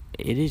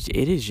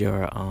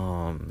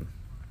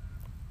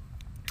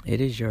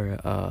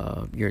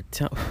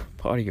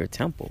part of your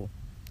temple.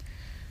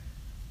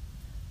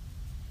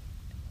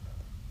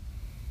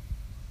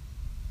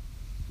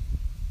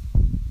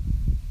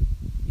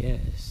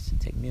 Yes,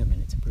 take me a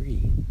minute to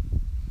breathe.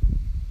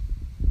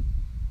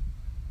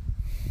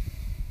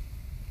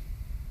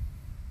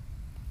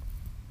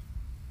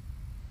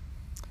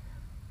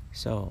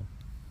 So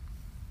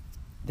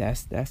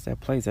that's that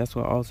place. That's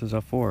what altars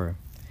are for.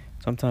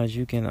 Sometimes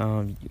you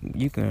can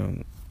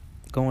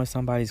go in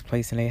somebody's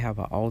place and they have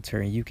an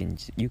altar, and you can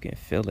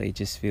feel it. It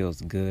just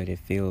feels good. It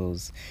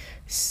feels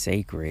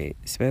sacred,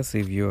 especially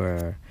if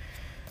you're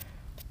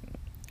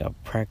a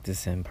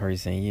practicing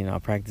person.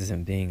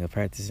 Practicing being a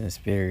practicing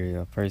spirit,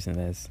 a person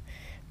that's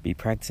be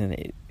practicing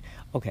it.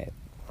 Okay,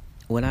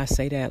 when I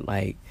say that,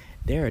 like,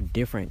 there are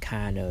different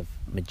kind of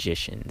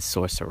magicians,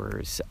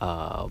 sorcerers,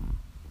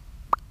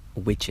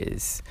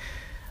 witches,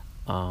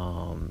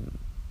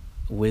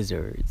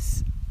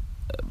 wizards,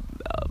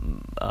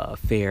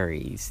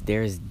 fairies.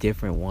 There's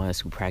different ones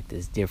who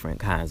practice different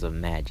kinds of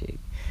magic.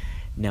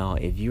 Now,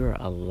 if you're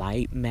a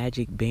light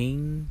magic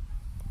being,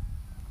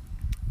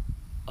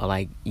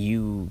 like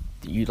you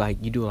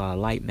do a lot of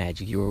light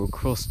magic. You work with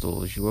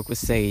crystals, you work with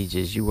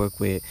sages, you work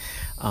with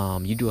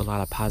you do a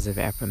lot of positive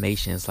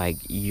affirmations. Like,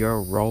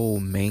 your role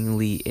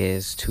mainly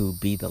is to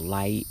be the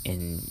light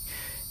in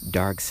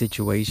dark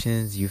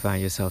situations. You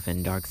find yourself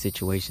in dark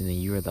situations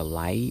and you're the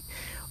light,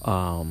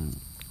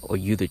 or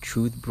you the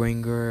truth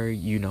bringer.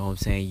 You know what I'm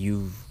saying?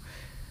 You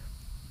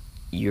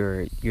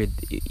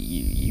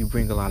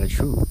bring a lot of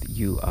truth.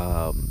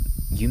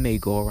 You may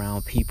go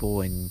around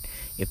people, and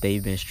if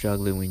they've been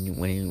struggling,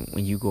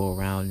 when you go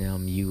around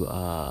them,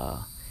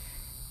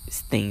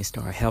 things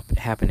start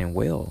happening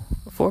well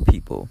for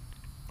people.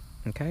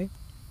 Okay,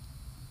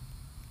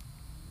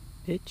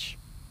 bitch.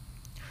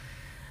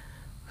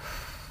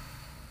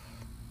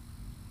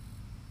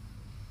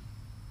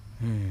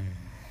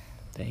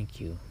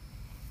 Thank you.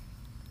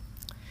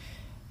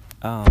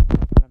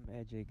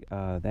 Magic,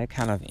 that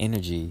kind of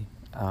energy,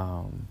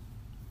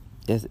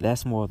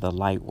 that's more of the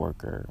light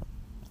worker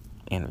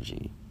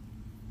energy,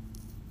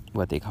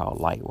 what they call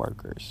light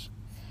workers.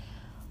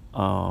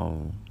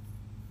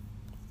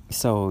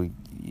 So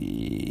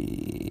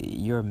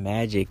your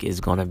magic is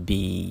gonna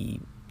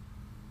be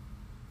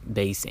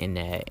based in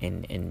that,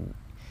 in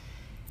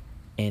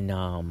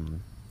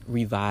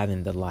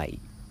reviving the light.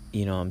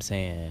 You know what I'm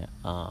saying?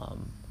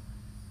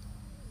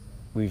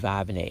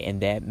 Reviving it, and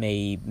that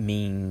may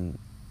mean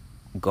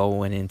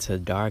going into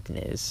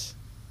darkness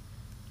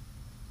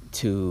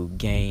to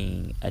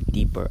gain a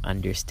deeper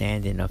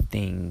understanding of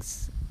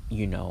things,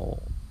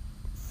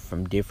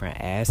 from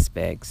different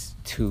aspects,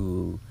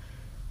 to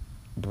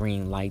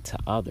bring light to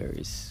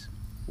others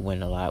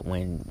when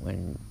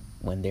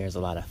there's a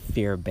lot of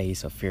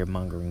fear-based or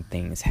fear-mongering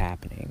things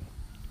happening.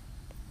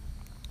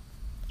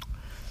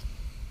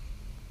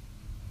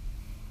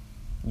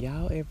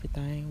 Y'all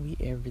everything, we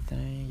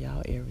everything.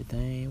 Y'all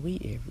everything, we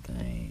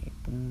everything.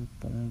 Boom,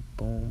 boom,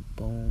 boom,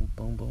 boom,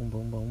 boom, boom,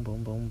 boom, boom,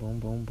 boom, boom, boom,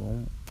 boom,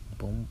 boom,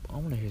 boom. I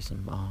want to hear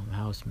some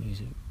house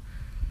music.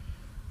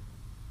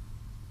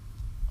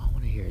 I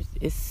want to hear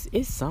it's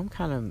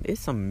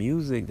some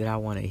music that I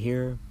want to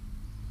hear.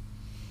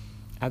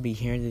 I be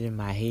hearing it in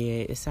my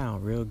head. It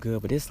sounds real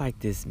good, but it's like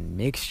this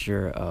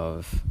mixture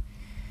of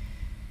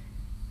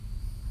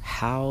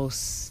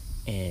house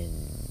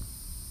and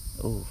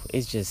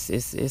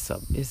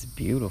it's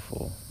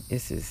beautiful.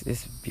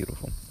 It's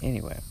beautiful.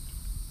 Anyway,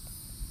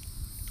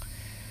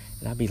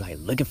 and I'll be like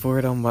looking for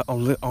it on my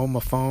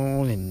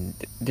phone and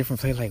different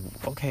places. Like,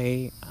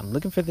 okay, I'm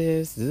looking for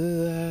this.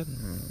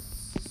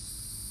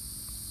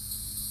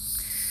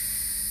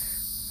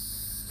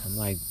 I'm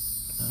like,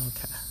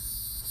 okay.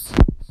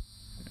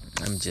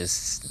 I'm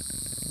just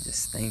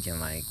thinking,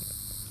 like,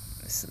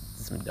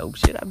 some dope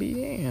shit I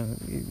be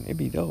in. It'd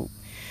be dope.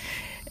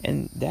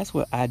 And that's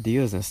what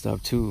ideas and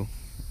stuff too.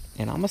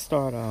 And I'm gonna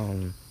start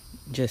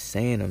just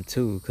saying them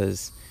too,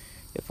 because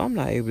if I'm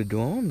not able to do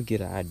them, I'm gonna get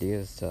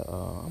ideas to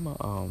I'm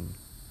gonna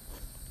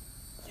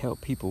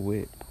help people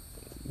with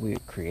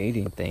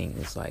creating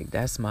things. Like,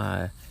 that's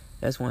one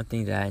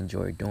thing that I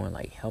enjoy doing,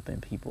 like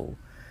helping people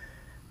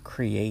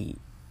create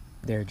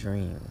their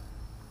dream,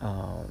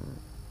 or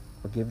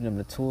giving them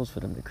the tools for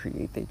them to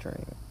create their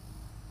dream.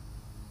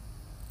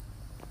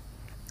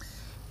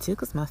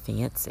 Tickles my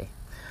fancy.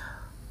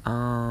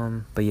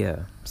 But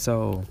yeah,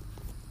 so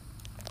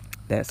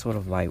that sort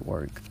of light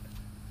work.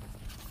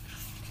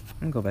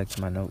 Let me go back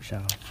to my notes,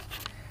 y'all.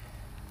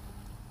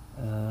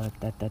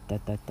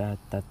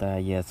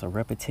 Yeah, so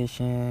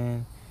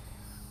repetition.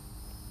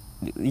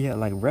 Yeah,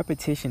 like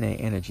repetition and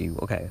energy.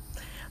 Okay.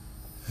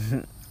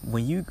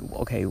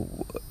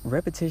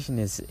 Repetition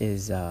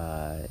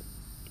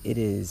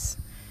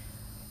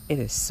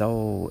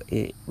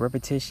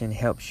repetition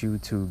helps you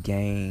to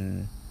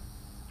gain.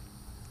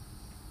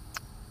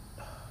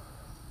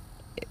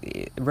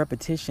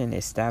 Repetition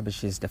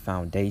establishes the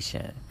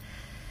foundation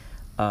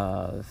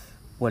of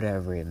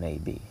whatever it may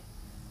be.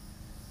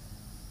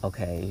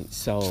 Okay,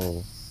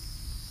 so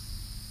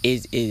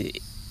I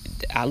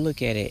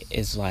look at it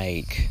as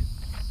like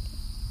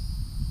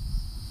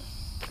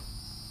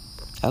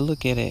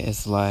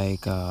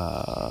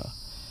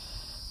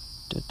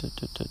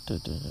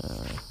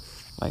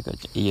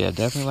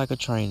definitely like a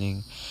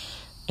training,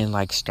 and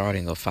like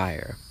starting a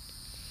fire.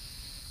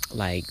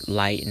 Like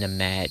lighting a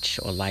match,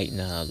 or lighting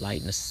the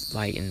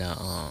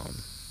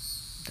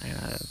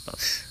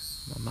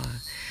my mind.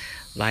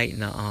 lighting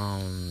the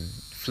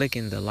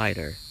flicking the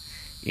lighter,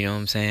 you know what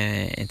I'm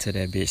saying, into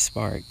that bitch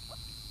spark.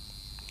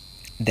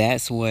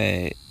 That's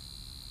what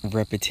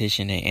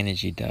repetition and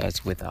energy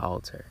does with the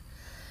altar.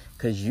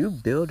 Cause you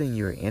building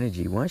your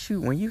energy.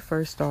 When you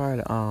first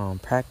start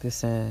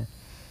practicing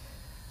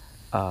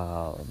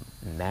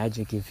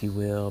magic, if you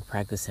will,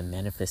 practicing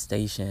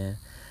manifestation,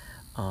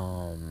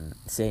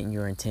 setting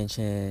your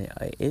intention,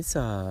 it's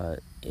a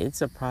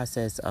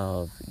process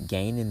of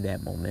gaining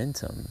that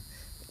momentum,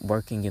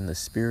 working in the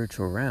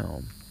spiritual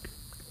realm.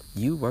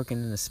 You working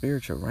in the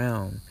spiritual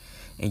realm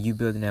and you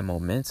building that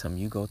momentum.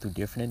 You go through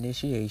different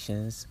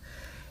initiations,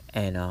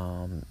 and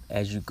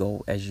as you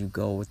go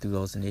through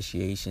those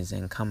initiations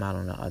and come out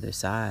on the other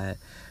side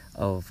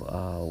of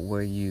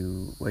where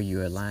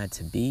you're aligned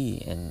to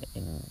be, and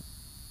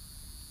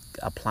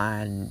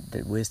applying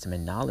the wisdom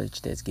and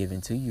knowledge that's given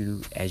to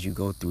you as you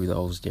go through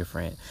those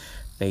different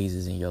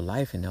phases in your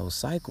life and those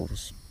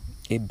cycles,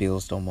 it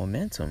builds the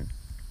momentum.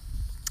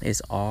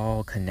 It's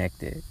all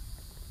connected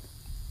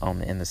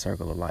in the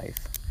circle of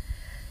life.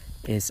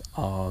 It's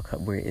all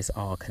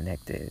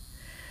connected.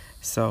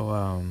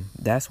 So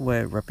that's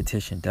what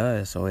repetition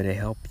does. So it'll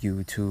help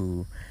you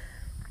to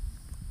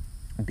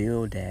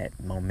build that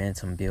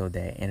momentum, build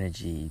that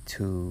energy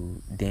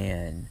to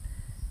then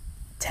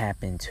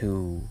tap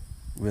into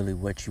really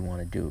what you want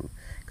to do.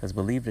 Because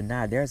believe it or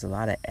not, there's a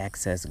lot of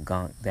excess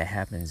gunk that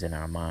happens in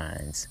our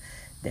minds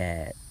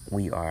that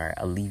we are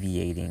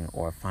alleviating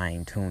or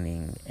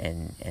fine-tuning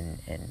and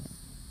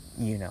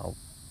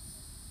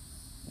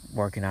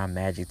working our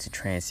magic to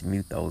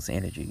transmute those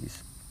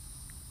energies.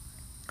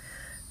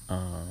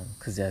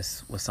 Because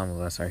that's what some of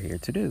us are here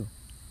to do.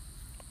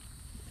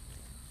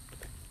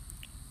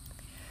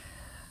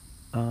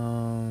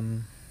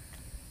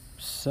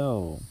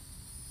 So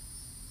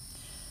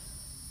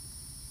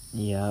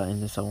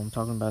I'm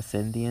talking about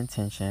setting the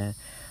intention.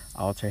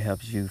 Altar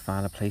helps you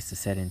find a place to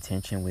set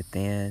intention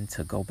within,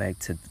 to go back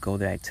to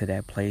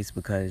that place,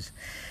 because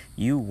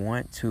you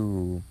want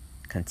to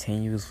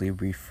continuously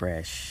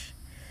refresh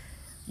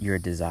your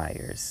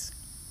desires.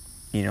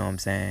 You know what I'm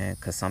saying?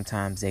 Because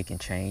sometimes they can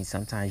change.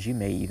 Sometimes you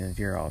may even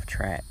veer off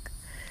track.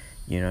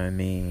 You know what I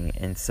mean?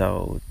 And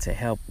so to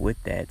help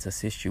with that, to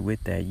assist you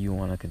with that, you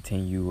want to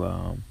continue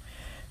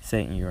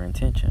setting your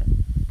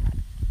intention.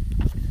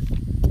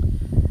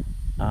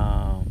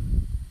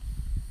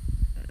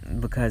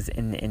 Because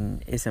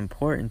and it's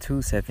important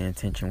to set the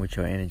intention with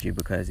your energy,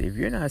 because if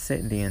you're not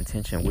setting the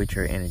intention with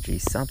your energy,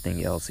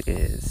 something else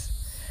is.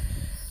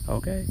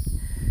 Okay?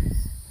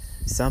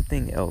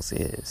 Something else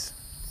is.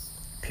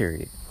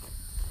 Period.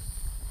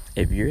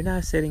 If you're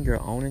not setting your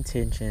own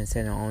intention,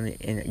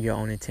 your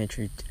own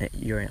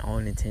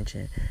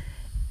intention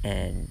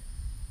and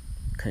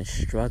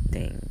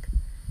constructing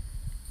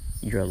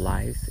your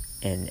life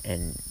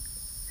and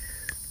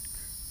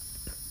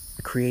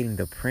creating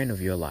the print of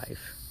your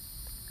life,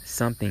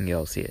 something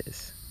else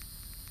is.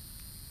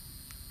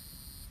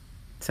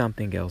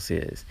 Something else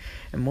is.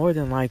 And more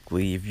than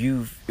likely, if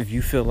you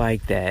feel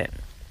like that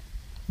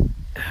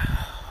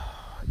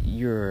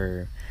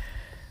you're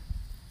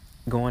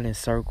going in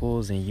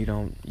circles and you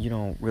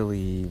haven't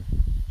really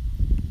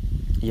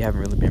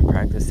been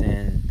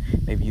practicing,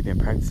 maybe you've been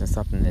practicing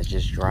something that's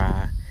just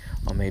dry,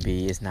 or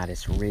maybe it's not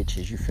as rich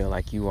as you feel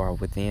like you are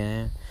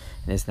within,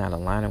 and it's not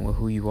aligning with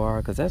who you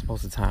are, because that's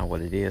most of the time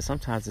what it is.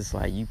 Sometimes it's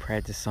like you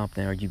practice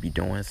something, or you be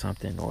doing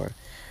something,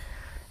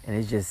 and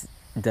it just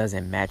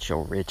doesn't match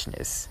your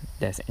richness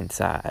that's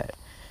inside,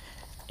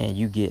 and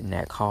you getting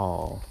that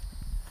call,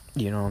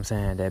 you know what I'm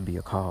saying? That'd be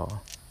a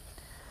call.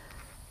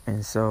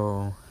 And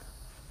so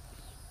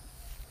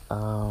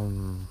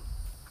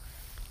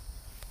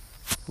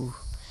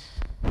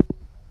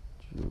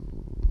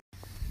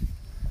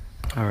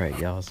alright,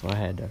 y'all, so I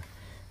had to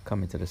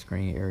come into the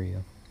screen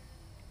area.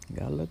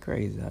 Got a little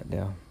crazy out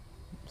there.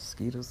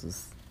 Mosquitoes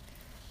is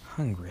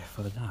hungry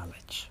for the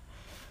knowledge.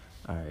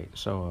 Alright,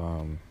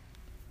 so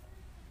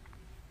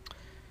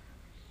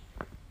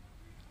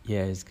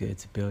yeah, it's good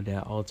to build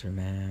that altar,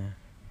 man.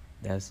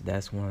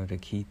 That's one of the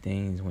key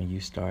things when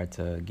you start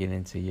to get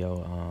into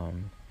your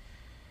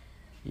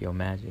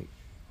magic.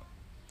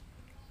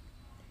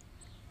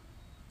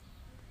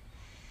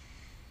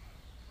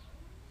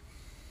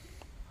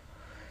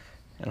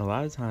 And a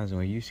lot of times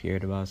when you're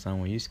scared about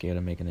something, when you're scared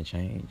of making a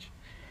change,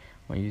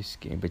 when you're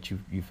scared, but you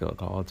feel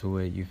called to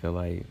it, you feel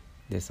like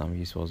there's something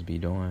you're supposed to be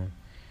doing,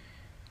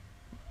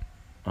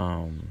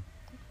 of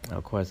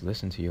course,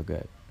 listen to your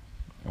gut.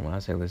 And when I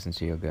say listen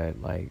to your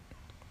gut, like,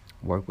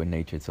 work with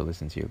nature to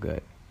listen to your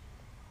gut.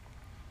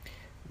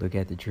 Look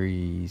at the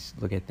trees,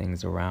 look at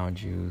things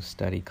around you,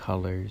 study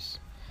colors.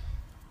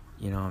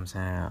 You know what I'm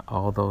saying?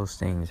 All those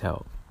things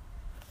help.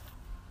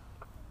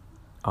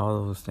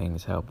 All those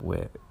things help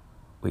with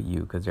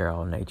you, because they're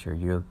all nature.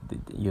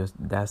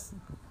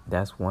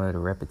 That's one of the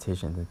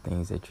repetitions of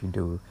things that you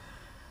do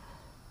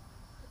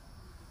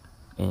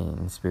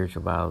in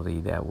spirituality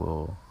that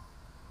will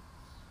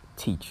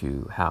teach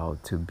you how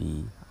to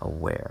be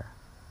aware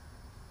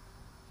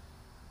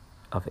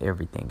of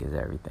everything is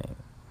everything.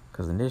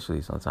 Because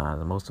initially,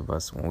 sometimes, most of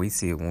us, when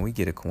we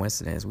get a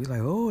coincidence, we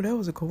like, oh, that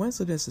was a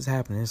coincidence that's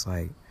happening. It's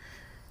like,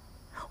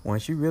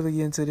 once you really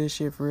get into this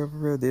shit for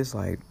real, this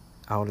like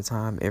all the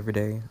time, every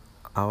day,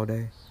 all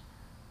day.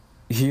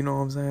 You know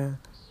what I'm saying?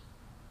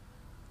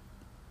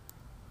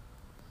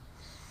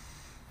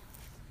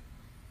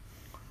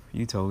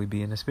 You totally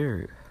be in the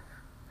spirit.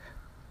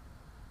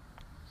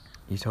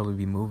 You totally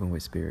be moving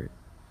with spirit.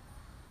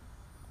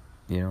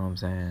 You know what I'm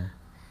saying?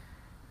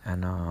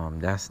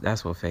 And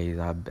that's what phase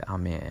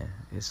I'm in.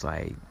 It's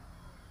like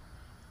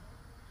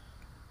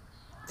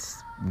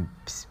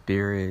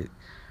spirit,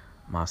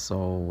 my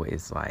soul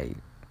is like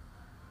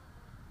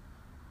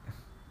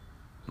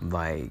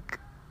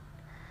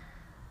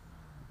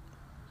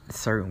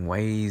certain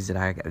ways that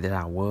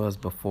I was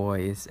before.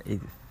 It's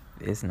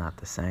not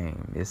the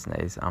same. It's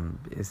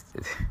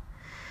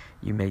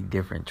you make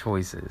different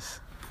choices.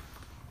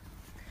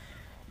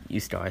 You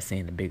start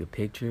seeing the bigger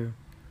picture.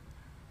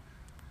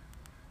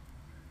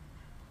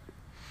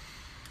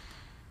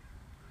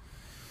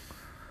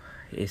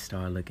 It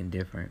started looking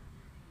different.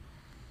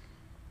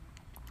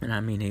 And I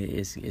mean,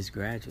 it's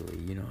gradually,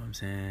 you know what I'm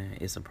saying?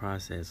 It's a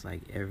process.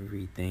 Like,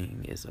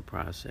 everything is a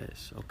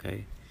process,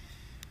 okay?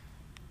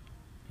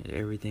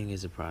 Everything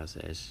is a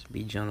process.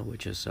 Be gentle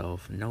with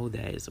yourself. Know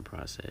that it's a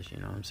process, you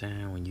know what I'm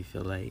saying? When you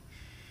feel like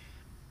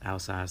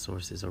outside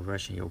sources are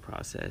rushing your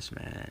process,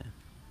 man,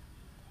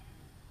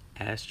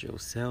 ask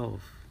yourself,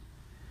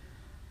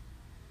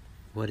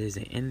 what is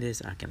it in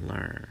this I can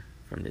learn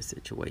from this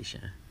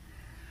situation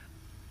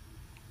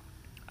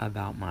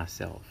about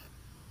myself?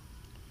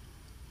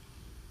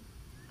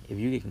 If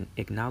you can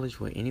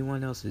acknowledge what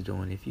anyone else is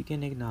doing, if you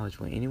can acknowledge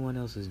what anyone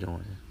else is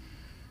doing,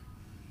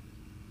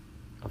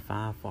 or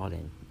find fault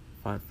in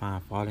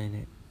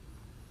it,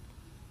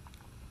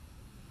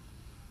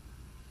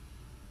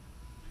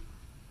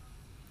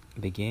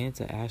 begin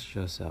to ask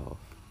yourself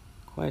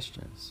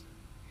questions.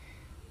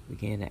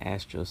 Begin to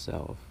ask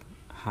yourself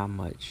how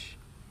much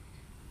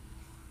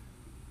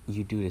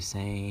you do the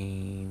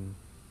same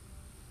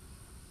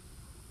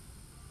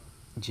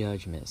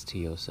judgments to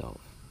yourself.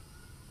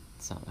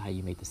 How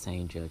you make the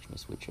same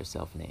judgments with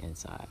yourself on the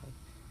inside.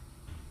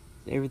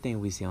 Everything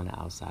we see on the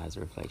outside is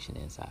a reflection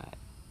inside.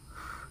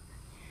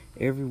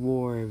 Every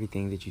war,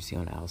 everything that you see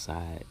on the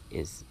outside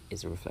is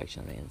a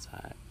reflection on the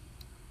inside.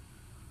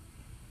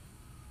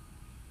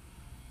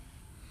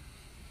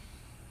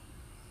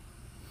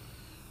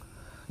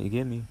 You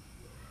get me?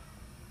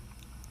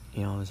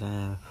 You know what I'm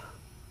saying?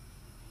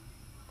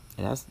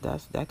 And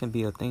that can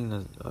be a thing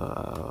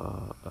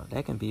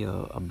that can be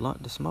a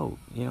blunt to smoke.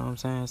 You know what I'm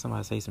saying?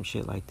 Somebody say some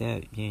shit like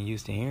that, you ain't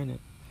used to hearing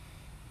it.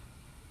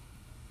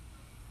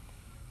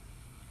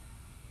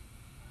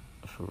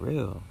 For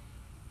real.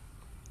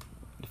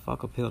 The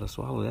fuck a pill to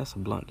swallow, that's a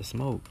blunt to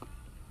smoke.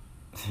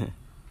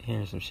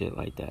 Hearing some shit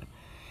like that.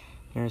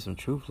 Hearing some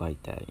truth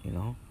like that, you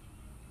know?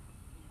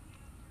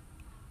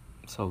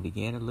 So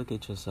begin to look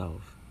at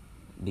yourself.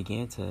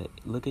 Begin to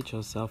look at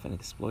yourself and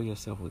explore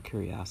yourself with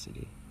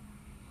curiosity.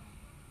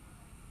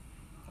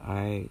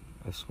 Alright?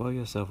 Explore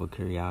yourself with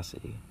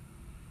curiosity.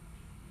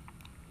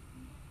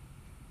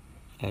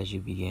 As you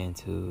begin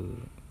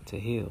to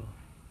heal.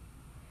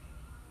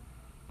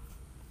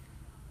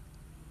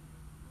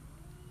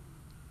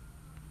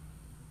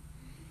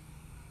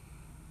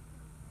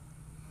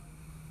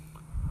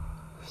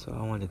 So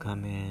I wanted to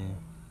come in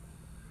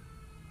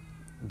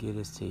and give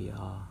this to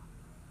y'all.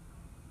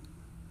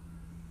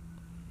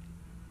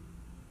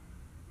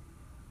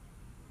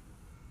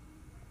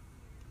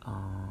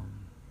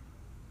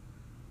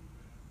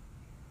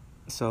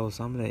 So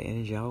some of the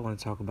energy, I want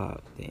to talk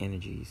about the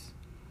energies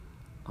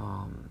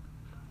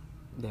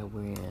that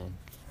we're in.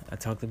 I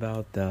talked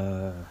about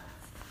the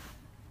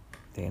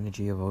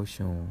energy of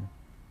Oshun.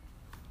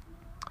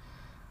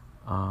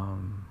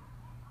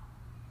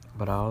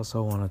 But I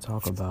also want to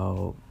talk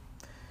about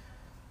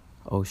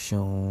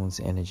Oshun's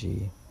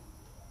energy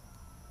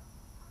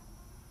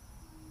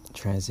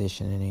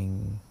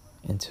transitioning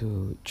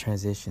to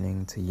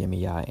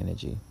Yemiya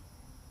energy.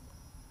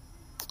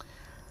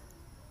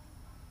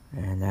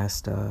 And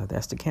that's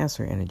the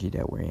Cancer energy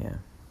that we're in.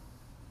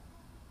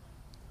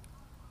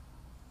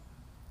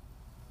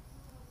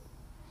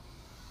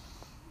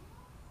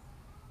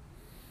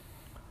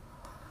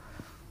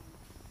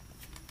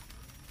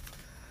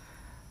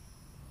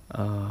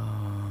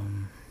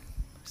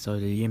 So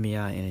the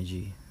Yemiya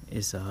energy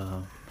is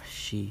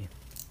she.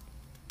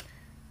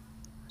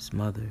 It's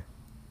mother.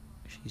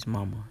 She's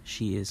mama.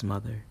 She is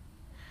mother.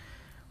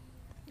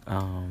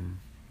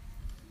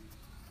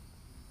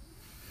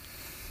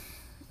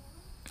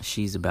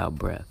 She's about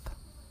breath.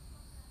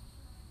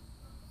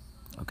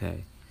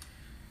 Okay.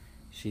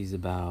 She's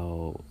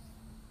about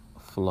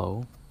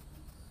flow.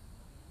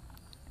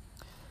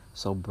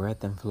 So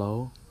breath and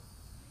flow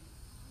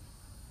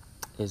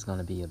is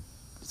gonna be a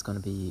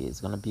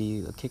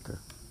kicker.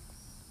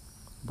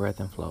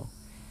 Breath and flow.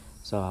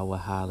 So I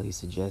would highly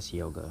suggest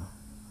yoga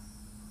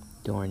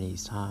during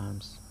these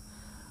times.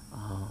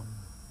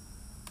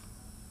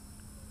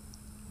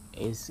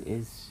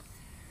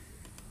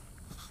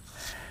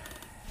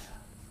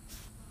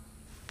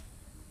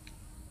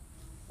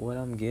 what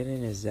I'm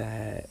getting is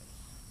that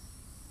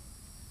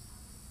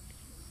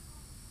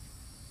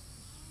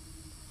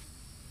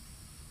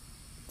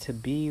to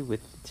be in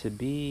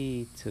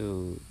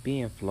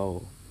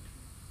flow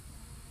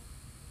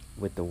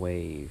with the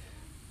wave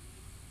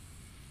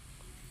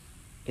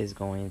is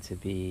going to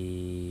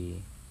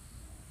be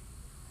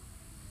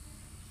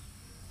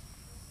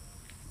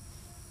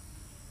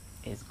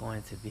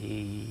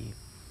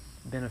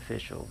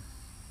beneficial.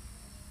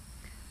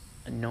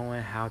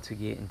 Knowing how to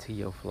get into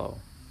your flow,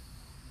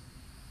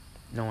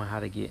 knowing how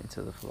to get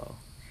into the flow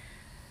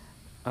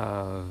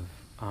of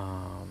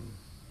on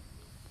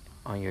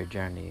your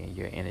journey and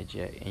your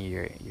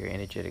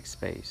energetic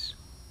space.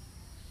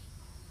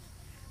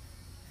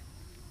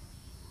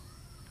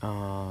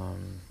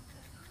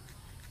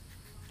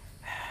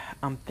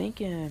 I'm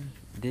thinking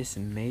this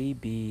may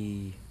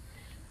be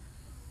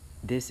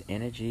this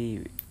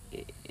energy.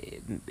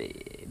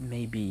 It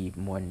may be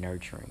more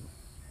nurturing.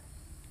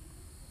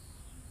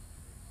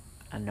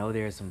 I know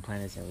there are some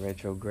planets in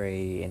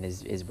retrograde, and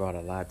it's brought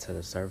a lot to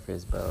the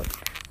surface. But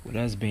with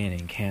us being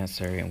in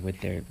Cancer, and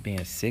with there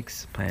being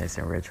 6 planets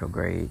in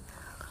retrograde,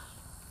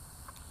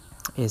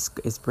 it's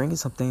bringing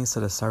some things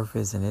to the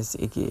surface, and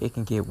it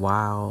can get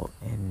wild.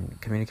 And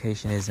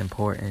communication is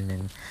important,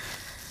 and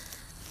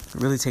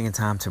really taking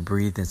time to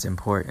breathe is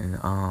important.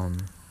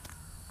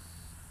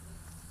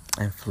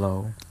 And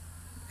flow,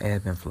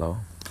 ebb and flow.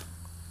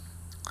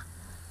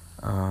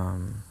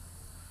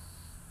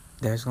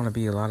 There's going to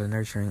be a lot of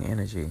nurturing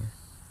energy.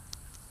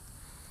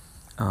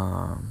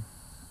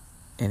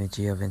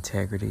 Energy of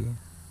integrity.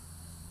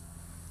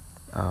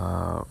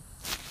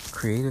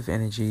 Creative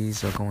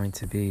energies are going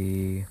to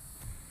be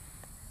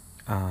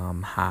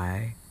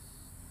high.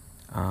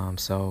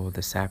 So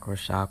the sacral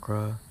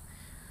chakra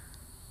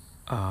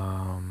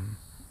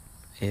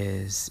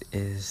is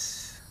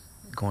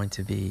going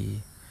to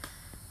be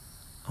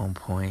on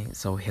point.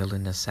 So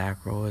healing the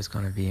sacral is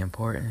going to be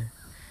important.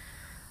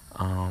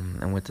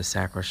 And with the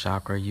sacral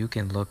chakra, you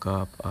can look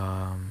up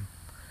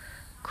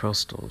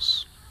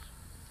crystals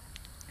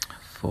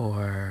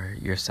for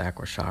your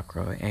sacral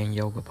chakra, and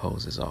yoga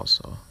poses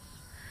also.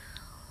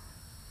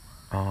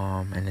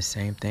 And the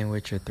same thing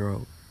with your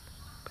throat,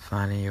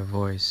 finding your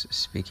voice,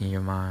 speaking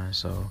your mind.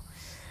 So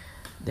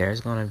there's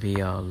going to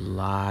be a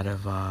lot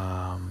of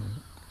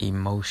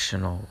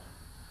emotional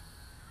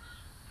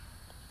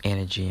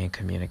energy and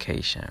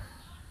communication,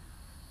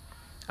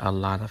 a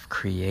lot of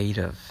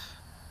creative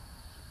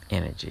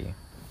energy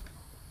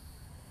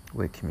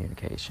with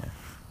communication,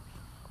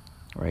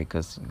 right?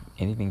 Because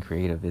anything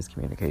creative is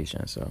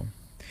communication. So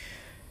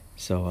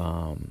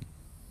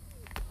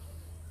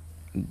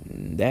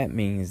that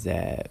means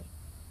that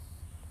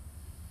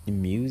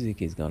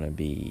music is going to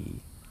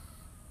be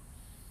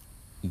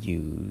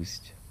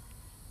used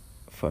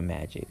for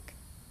magic.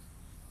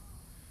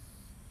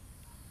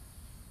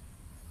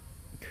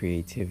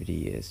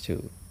 Creativity is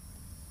too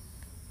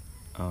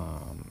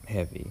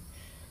heavy.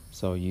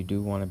 So you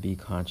do want to be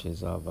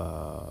conscious of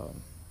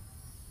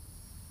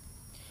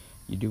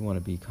you do want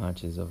to be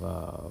conscious of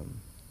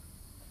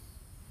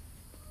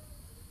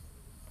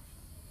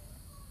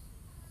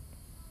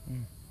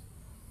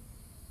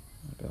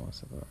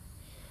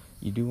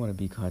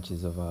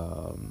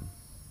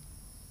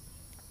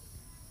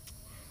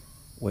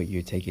what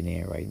you're taking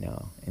in right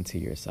now into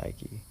your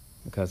psyche.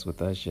 Because with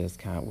us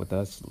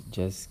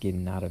just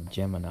getting out of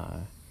Gemini,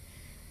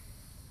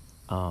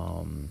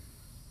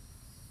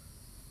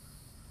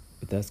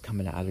 with us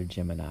coming out of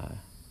Gemini,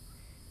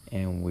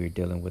 and we're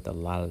dealing with a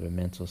lot of the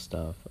mental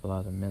stuff, a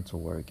lot of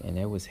mental work, and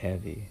it was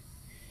heavy.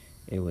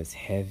 It was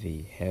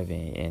heavy,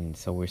 and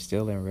so we're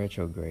still in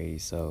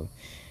retrograde. So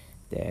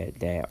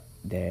that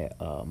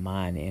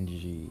mind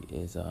energy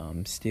is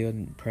still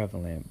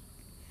prevalent.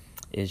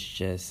 It's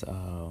just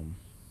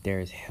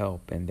there's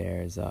help, and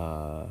there's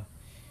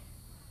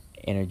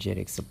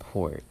energetic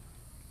support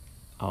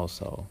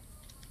also,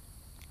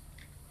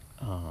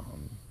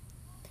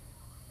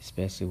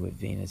 especially with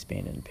Venus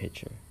being in the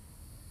picture.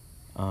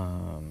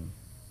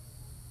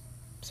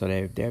 So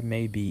there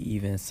may be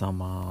even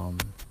some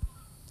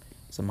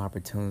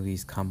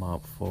opportunities come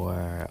up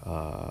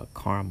for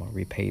karma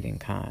repaid in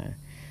kind,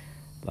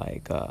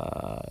 like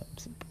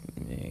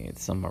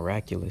some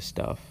miraculous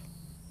stuff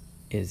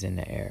is in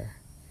the air.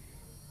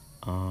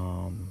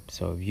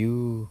 So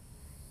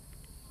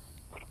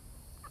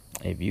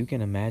if you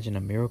can imagine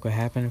a miracle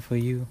happening for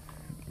you,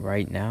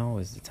 right now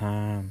is the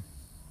time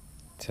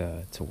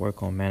to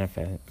work on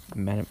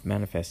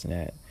manifesting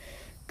that.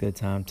 Good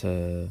time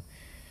to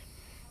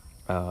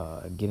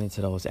get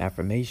into those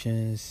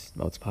affirmations,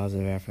 those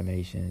positive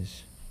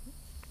affirmations,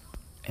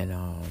 and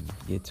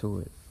get to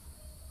it.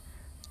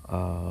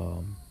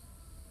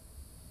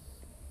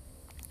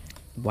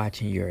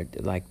 Watching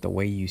the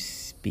way you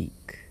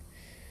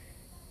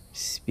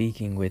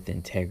speaking with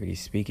integrity,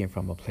 speaking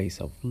from a place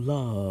of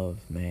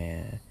love,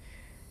 man.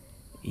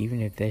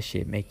 Even if that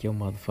shit make your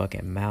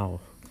motherfucking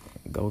mouth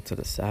go to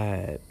the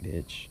side,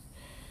 bitch.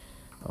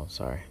 Oh,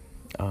 sorry.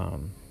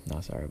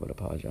 Not sorry, but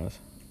apologize.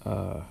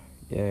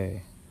 Yeah,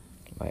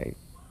 like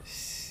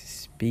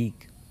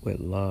speak with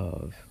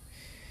love.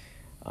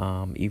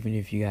 Even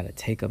if you got to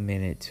take a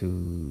minute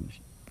to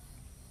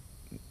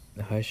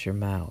hush your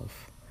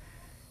mouth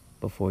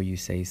before you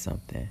say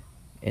something.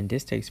 And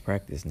this takes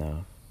practice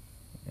now.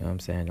 You know what I'm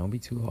saying? Don't be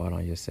too hard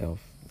on yourself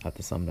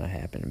after something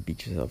happened and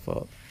beat yourself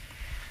up.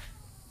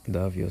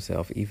 Love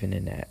yourself even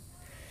in that.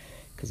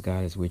 Because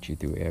God is with you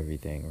through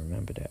everything.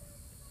 Remember that.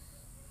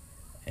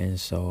 And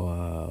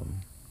so,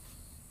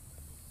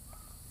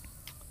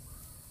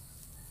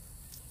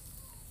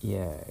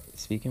 yeah,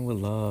 speaking with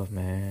love,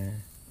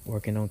 man.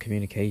 Working on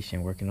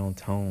communication, working on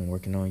tone,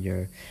 working on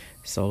your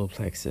solar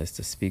plexus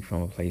to speak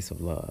from a place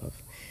of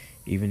love.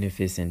 Even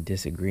if it's in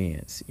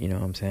disagreements, you know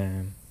what I'm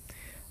saying?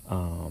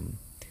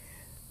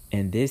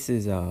 And this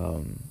is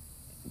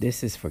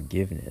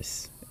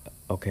forgiveness,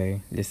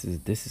 okay? This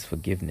is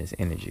forgiveness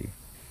energy.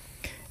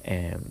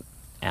 And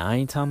I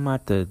ain't talking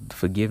about the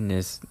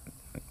forgiveness,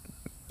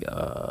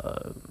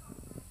 I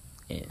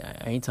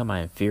ain't talking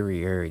about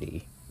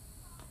inferiority.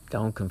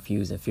 Don't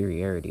confuse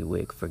inferiority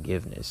with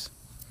forgiveness.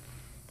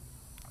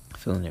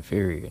 Feeling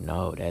inferior,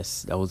 no,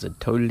 those are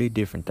totally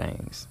different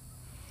things.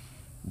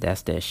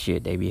 That's that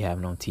shit they be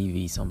having on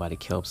TV. Somebody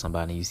killed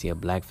somebody, you see a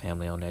black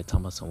family on there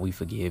talking about some, we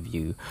forgive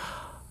you.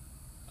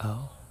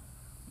 Oh,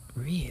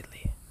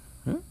 really?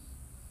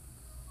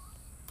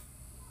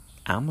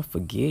 I'ma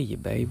forgive you,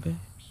 baby.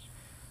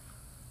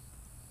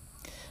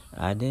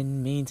 I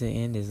didn't mean to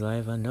end this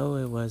life. I know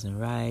it wasn't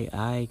right.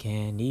 I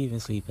can't even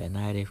sleep at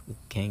night if I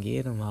can't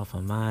get them off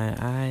of mine.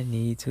 I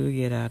need to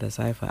get out of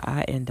sight, for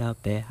I end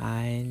up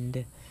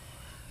behind.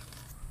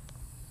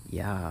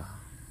 Yeah.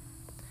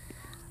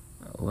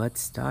 What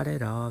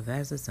started off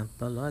as a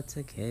simple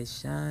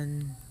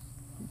altercation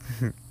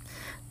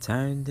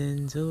turned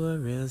into a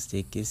real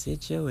sticky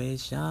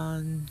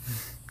situation.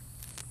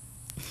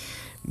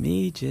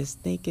 Me just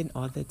thinking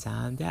all the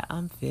time that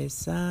I'm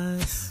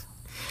fissing.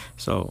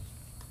 So,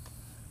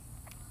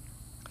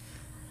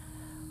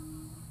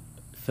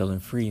 feeling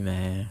free,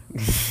 man.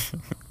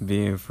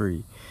 Being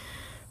free.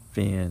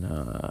 Being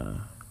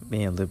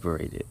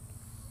liberated.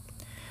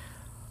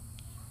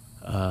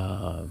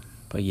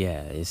 But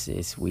yeah,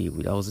 it's we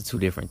those are two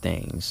different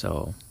things.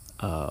 So,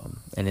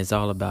 and it's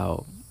all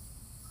about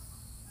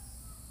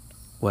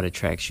what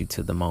attracts you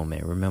to the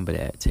moment. Remember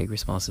that. Take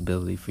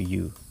responsibility for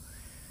you.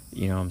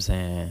 You know what I'm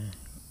saying?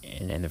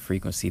 And the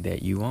frequency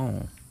that you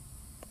own.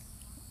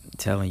 I'm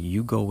telling you,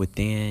 you go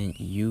within,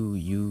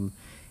 you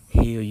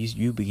heal,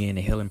 you begin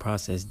the healing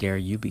process there,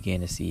 you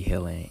begin to see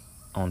healing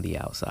on the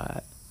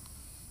outside.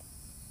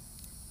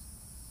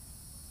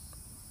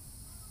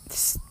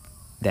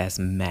 That's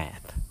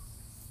math.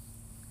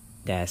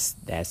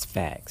 That's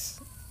facts.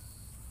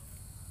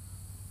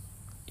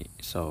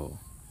 So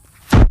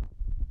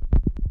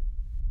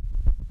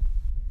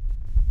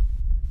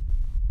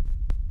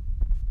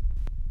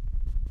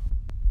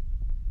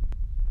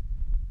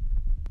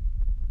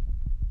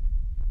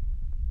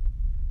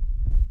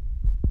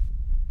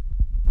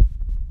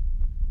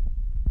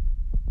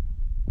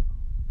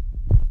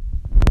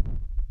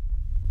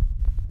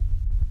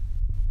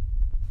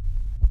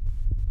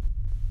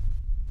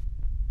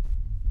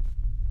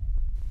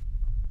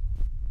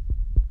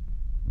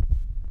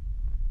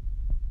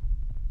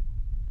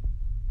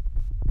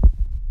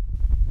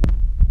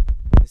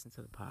listen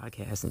to the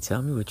podcast and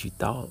tell me what you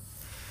thought.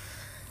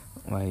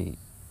 Like,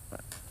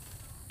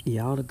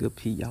 y'all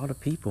the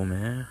people,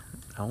 man.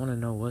 I want to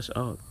know what's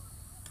up.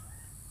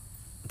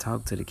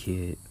 Talk to the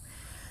kid.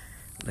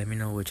 Let me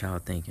know what y'all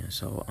thinking.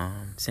 So,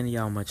 sending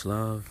y'all much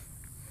love.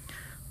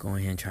 Go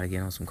ahead and try to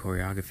get on some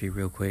choreography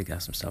real quick.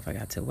 Got some stuff I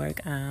got to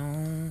work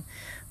on.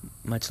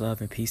 Much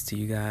love and peace to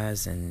you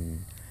guys,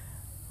 and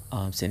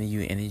sending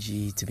you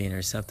energy to be in a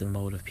receptive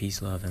mode of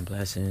peace, love, and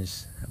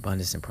blessings,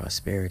 abundance and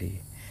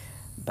prosperity,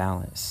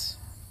 balance,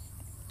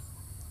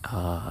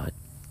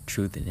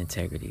 truth and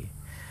integrity.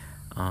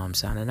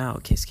 Signing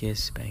out. Kiss,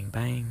 kiss, bang,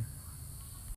 bang.